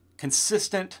 frequent,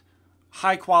 consistent,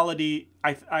 high quality,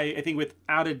 I think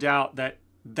without a doubt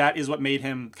that is what made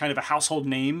him kind of a household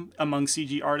name among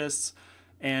CG artists,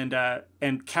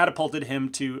 and catapulted him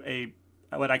to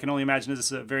what I can only imagine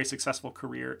is a very successful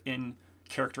career in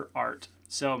character art.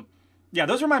 So yeah,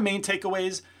 those are my main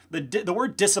takeaways. The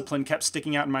word discipline kept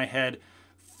sticking out in my head.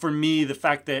 For me, the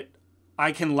fact that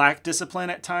I can lack discipline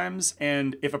at times,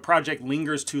 and if a project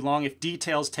lingers too long, if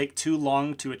details take too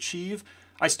long to achieve,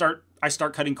 I start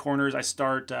cutting corners. I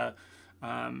start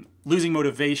losing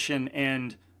motivation,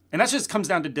 and that just comes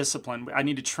down to discipline. I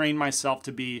need to train myself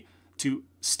to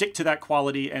stick to that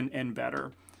quality and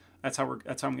better. That's how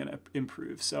I'm going to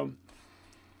improve. So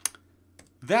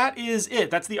that is it.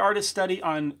 That's the artist study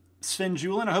on Sven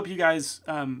Juhlin. I hope you guys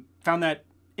found that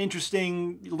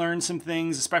interesting, learned some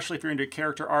things, especially if you're into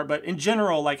character art, but in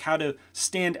general, like how to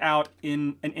stand out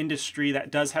in an industry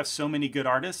that does have so many good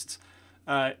artists.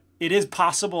 It is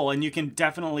possible, and you can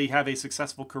definitely have a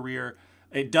successful career.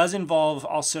 It does involve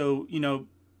also, you know,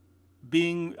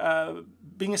 being a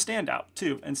standout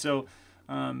too. And so,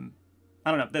 I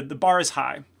don't know, the bar is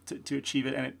high to achieve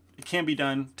it, and it can be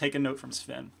done. Take a note from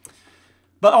Sven.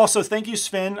 But also, thank you,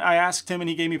 Sven. I asked him, and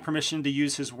he gave me permission to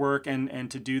use his work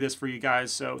and to do this for you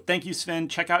guys. So thank you, Sven.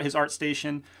 Check out his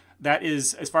ArtStation. That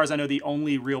is, as far as I know, the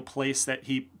only real place that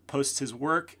he posts his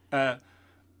work. So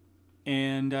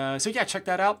yeah, check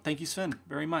that out. Thank you, Sven,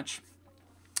 very much.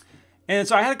 And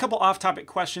so I had a couple off-topic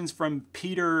questions from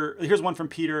Peter. Here's one from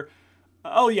Peter.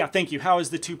 Oh yeah, thank you. How is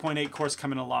the 2.8 course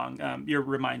coming along? You're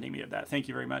reminding me of that. Thank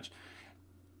you very much.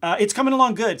 It's coming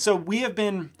along good. So I've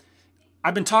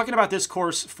been talking about this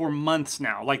course for months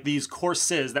now, like these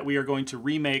courses that we are going to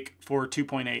remake for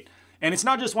 2.8. And it's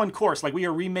not just one course, like we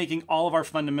are remaking all of our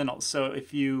fundamentals. So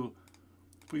if we go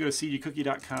to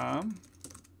cgcookie.com,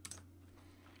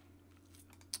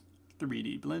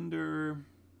 3D Blender,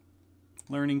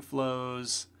 learning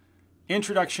flows,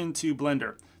 introduction to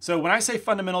Blender. So when I say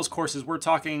fundamentals courses,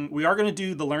 we are going to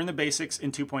do the learn the basics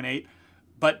in 2.8,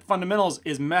 but fundamentals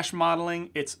is mesh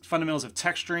modeling. It's fundamentals of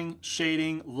texturing,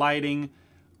 shading, lighting,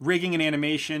 rigging and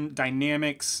animation,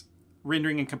 dynamics,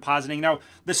 rendering and compositing. Now,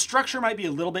 the structure might be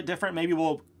a little bit different. Maybe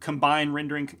we'll combine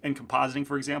rendering and compositing,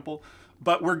 for example,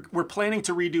 but we're planning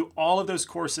to redo all of those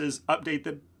courses, update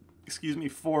them,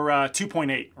 for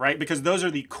 2.8, right? Because those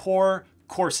are the core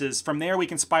courses. From there, we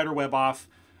can spider web off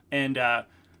and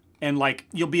like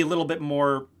you'll be a little bit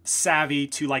more savvy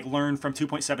to like learn from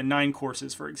 2.79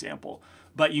 courses, for example.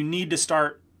 But you need to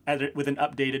start with an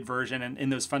updated version, and in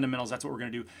those fundamentals, that's what we're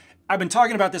going to do. I've been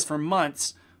talking about this for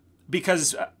months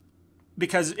because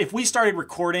if we started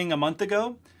recording a month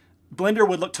ago, Blender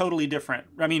would look totally different.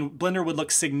 I mean, Blender would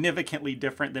look significantly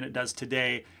different than it does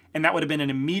today, and that would have been an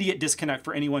immediate disconnect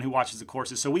for anyone who watches the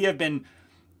courses. So we have been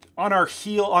on our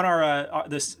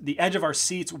the edge of our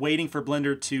seats, waiting for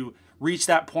Blender to reach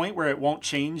that point where it won't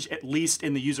change, at least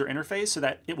in the user interface, so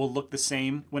that it will look the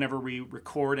same whenever we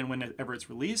record and whenever it's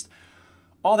released.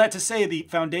 All that to say, the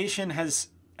foundation has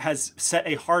set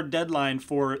a hard deadline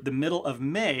for the middle of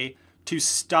May to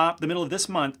stop, the middle of this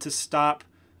month, to stop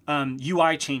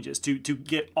UI changes, to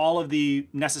get all of the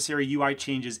necessary UI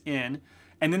changes in.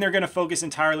 And then they're going to focus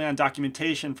entirely on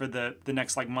documentation for the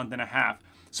next like month and a half.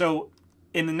 So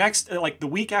in the next, like the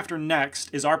week after next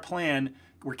is our plan.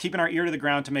 We're keeping our ear to the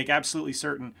ground to make absolutely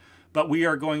certain, but we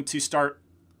are going to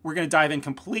we're going to dive in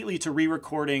completely to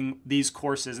re-recording these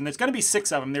courses. And there's going to be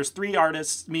 6 of them. There's 3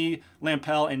 artists, me,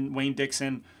 Lampel, and Wayne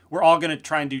Dixon. We're all going to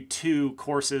try and do 2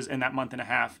 courses in that month and a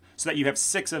half so that you have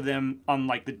 6 of them on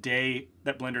like the day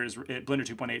that Blender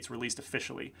 2.8 is released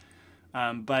officially.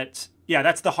 But yeah,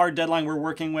 that's the hard deadline we're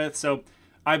working with. So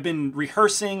I've been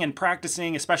rehearsing and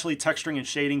practicing, especially texturing and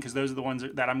shading, because those are the ones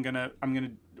that I'm gonna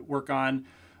work on.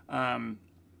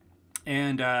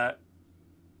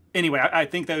 Anyway, I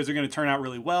think those are going to turn out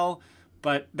really well,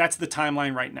 but that's the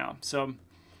timeline right now. So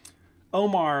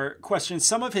Omar questions,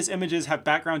 some of his images have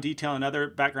background detail and other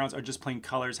backgrounds are just plain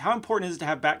colors. How important is it to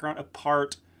have background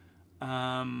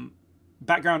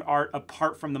art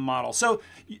apart from the model? So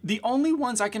the only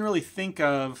ones I can really think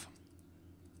of,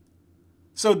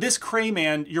 so this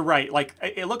Crayman, you're right, like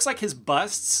it looks like his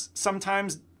busts,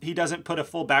 sometimes he doesn't put a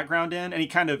full background in, and he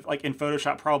kind of like in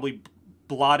Photoshop probably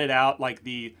blotted out like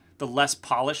the less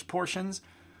polished portions.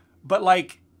 But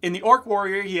like in the Orc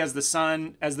Warrior, he has the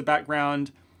sun as the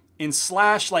background. In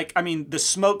Slash, like, I mean, the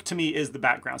smoke to me is the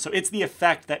background. So it's the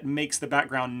effect that makes the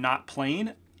background not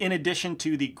plain, in addition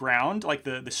to the ground, like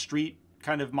the street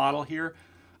kind of model here.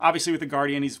 Obviously with the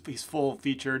Guardian, he's full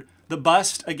featured. The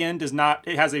bust, again, does not,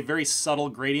 it has a very subtle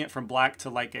gradient from black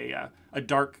to like a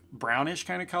dark brownish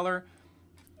kind of color.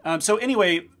 So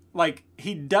anyway, like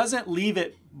he doesn't leave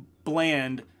it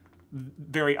bland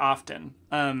very often.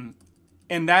 And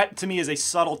that to me is a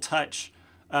subtle touch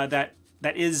that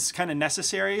is kind of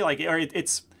necessary. Like, or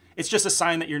it's just a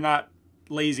sign that you're not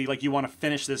lazy. Like you want to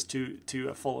finish this to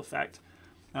a full effect.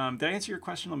 Did I answer your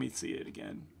question? Let me see it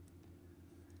again.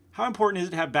 How important is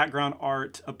it to have background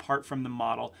art apart from the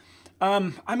model?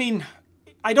 I mean,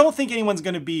 I don't think anyone's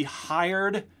going to be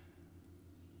hired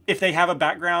if they have a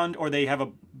background or they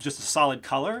have just a solid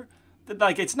color.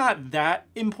 Like, it's not that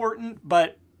important,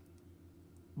 but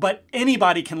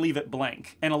anybody can leave it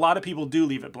blank. And a lot of people do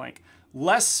leave it blank.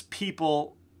 There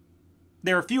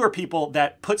are fewer people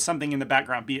that put something in the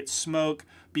background, be it smoke,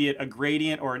 be it a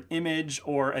gradient or an image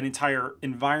or an entire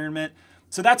environment.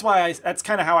 So that's why that's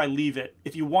kind of how I leave it.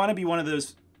 If you want to be one of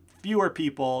those fewer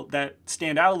people that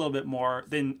stand out a little bit more,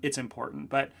 then it's important.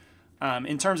 But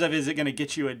in terms of, is it going to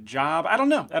get you a job? I don't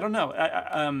know.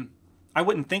 I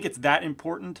wouldn't think it's that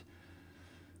important.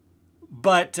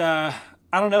 But I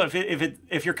don't know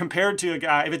if you're compared to a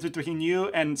guy, if it's between you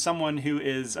and someone who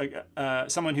is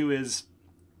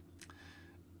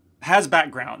has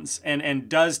backgrounds and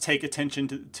does take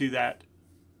attention to that.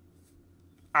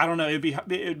 I don't know.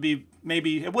 It'd be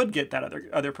maybe it would get that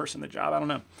other person the job. I don't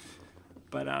know.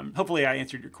 But hopefully I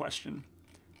answered your question.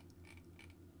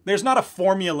 There's not a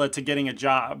formula to getting a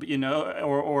job, you know,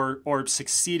 or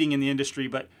succeeding in the industry,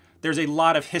 but there's a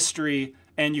lot of history,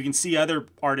 and you can see other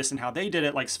artists and how they did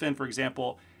it, like Sven, for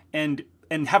example, and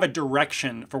have a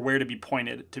direction for where to be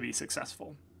pointed to be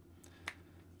successful.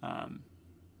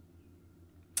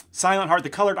 Silent Heart, the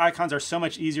colored icons are so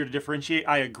much easier to differentiate.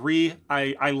 I agree.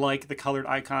 I like the colored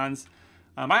icons.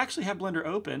 I actually have Blender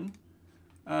open.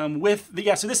 So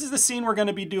this is the scene we're going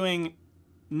to be doing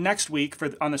next week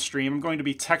on the stream. I'm going to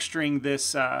be texturing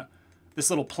this this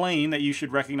little plane that you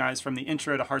should recognize from the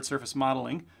Intro to Hard Surface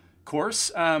Modeling course.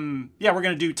 We're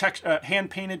going to do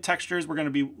hand-painted textures. We're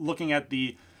going to be looking at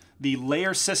the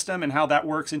layer system and how that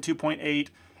works in 2.8,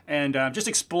 and just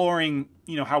exploring,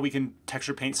 how we can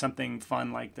texture paint something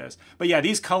fun like this. But yeah,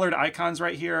 these colored icons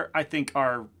right here, I think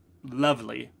are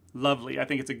lovely, lovely. I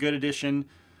think it's a good addition.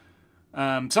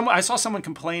 I saw someone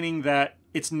complaining that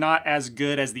it's not as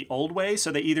good as the old way,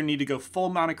 so they either need to go full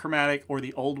monochromatic or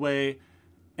the old way.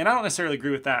 And I don't necessarily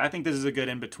agree with that. I think this is a good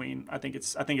in between. I think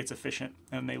it's efficient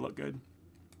and they look good.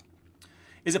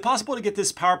 Is it possible to get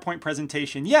this PowerPoint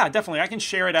presentation? Yeah, definitely. I can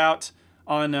share it out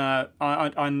on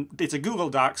it's a Google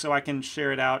Doc, so I can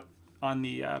share it out on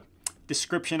the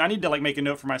description. I need to make a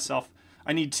note for myself.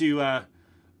 I need to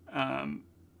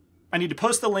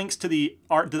post the links to the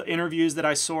interviews that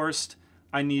I sourced.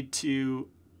 I need to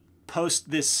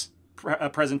post this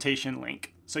presentation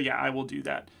link. So yeah, I will do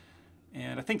that.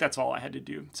 And I think that's all I had to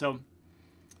do. So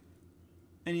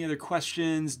any other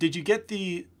questions? Did you get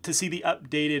to see the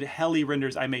updated heli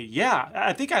renders I made? Yeah,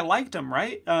 I think I liked them,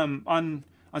 right? On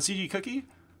CG Cookie?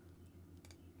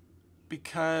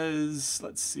 Because,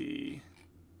 let's see.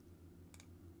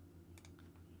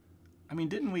 I mean,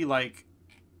 didn't we I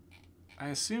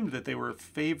assumed that they were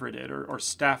favorited or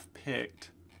staff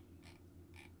picked.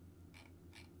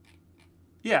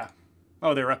 Yeah.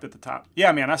 Oh, they were up at the top.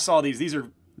 Yeah, man, I saw these. These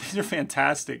are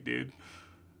fantastic, dude.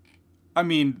 I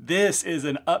mean, this is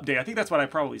an update. I think that's what I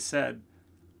probably said.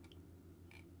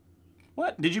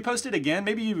 What? Did you post it again?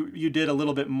 Maybe you did a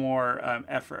little bit more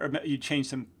effort. Or you changed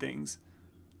some things.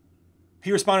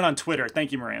 He responded on Twitter.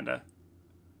 Thank you, Miranda.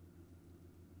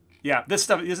 Yeah, this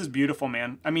is beautiful,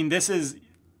 man. I mean, this is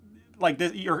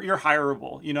this. You're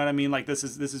hireable. You know what I mean? This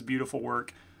is beautiful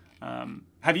work.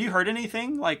 Have you heard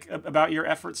anything about your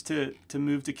efforts to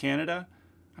move to Canada?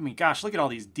 I mean, gosh, look at all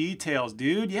these details,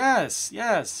 dude. Yes.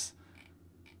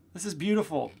 This is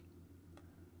beautiful.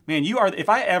 Man, if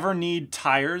I ever need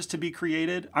tires to be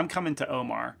created, I'm coming to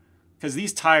Omar. Because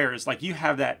these tires, you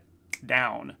have that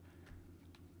down.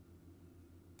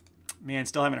 Man,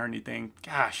 still haven't heard anything.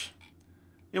 Gosh,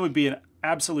 it would be an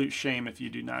absolute shame if you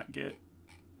do not get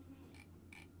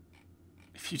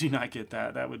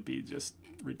that. That would be just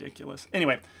ridiculous.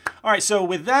 Anyway, all right, so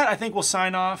with that, I think we'll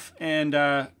sign off. And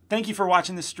thank you for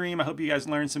watching this stream. I hope you guys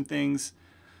learned some things.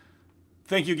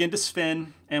 Thank you again to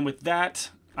Sven. And with that,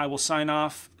 I will sign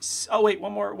off. Oh, wait,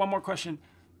 one more question.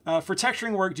 For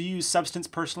texturing work, do you use Substance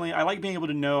personally? I like being able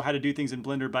to know how to do things in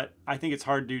Blender, but I think it's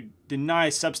hard to deny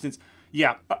Substance.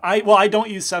 Yeah, I don't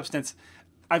use Substance.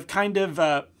 I've kind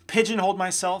of pigeonholed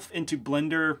myself into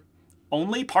Blender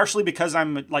only, partially because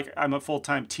I'm a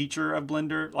full-time teacher of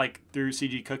Blender, through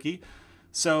CG Cookie.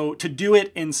 So to do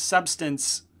it in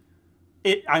Substance,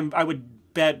 I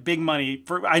would bet big money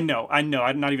for. I know. I'd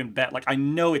not even bet. I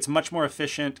know it's much more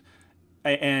efficient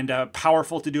and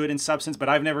powerful to do it in Substance, but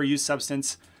I've never used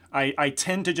Substance. I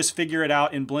tend to just figure it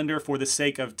out in Blender for the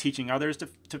sake of teaching others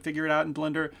to figure it out in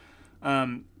Blender.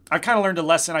 I kind of learned a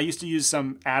lesson. I used to use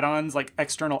some add-ons,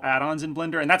 external add-ons in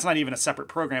Blender, and that's not even a separate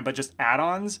program, but just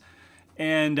add-ons.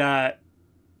 And it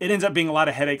ends up being a lot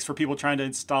of headaches for people trying to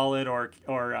install it,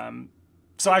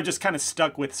 so I've just kind of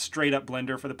stuck with straight up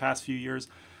Blender for the past few years.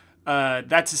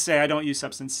 That's to say I don't use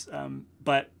Substance,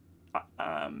 but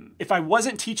if I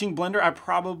wasn't teaching Blender,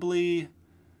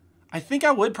 I think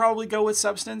I would probably go with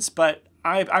Substance, but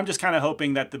I'm just kind of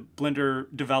hoping that the Blender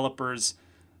developers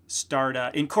start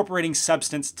incorporating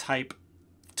Substance type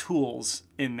tools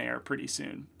in there pretty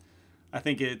soon. I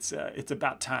think it's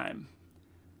about time.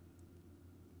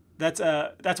 That's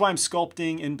why I'm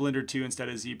sculpting in Blender 2 instead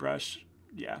of ZBrush.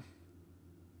 Yeah.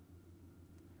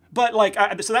 But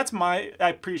so that's I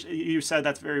appreciate you said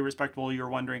that's very respectable. You're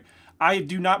wondering. I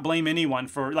do not blame anyone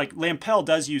for Lampel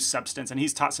does use Substance and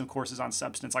he's taught some courses on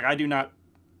Substance. I do not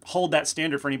hold that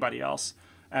standard for anybody else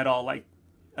at all.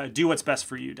 Do what's best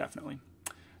for you, definitely.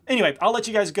 Anyway, I'll let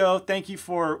you guys go. Thank you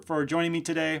for joining me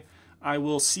today. I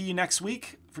will see you next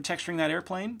week for texturing that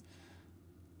airplane.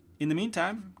 In the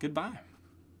meantime, goodbye.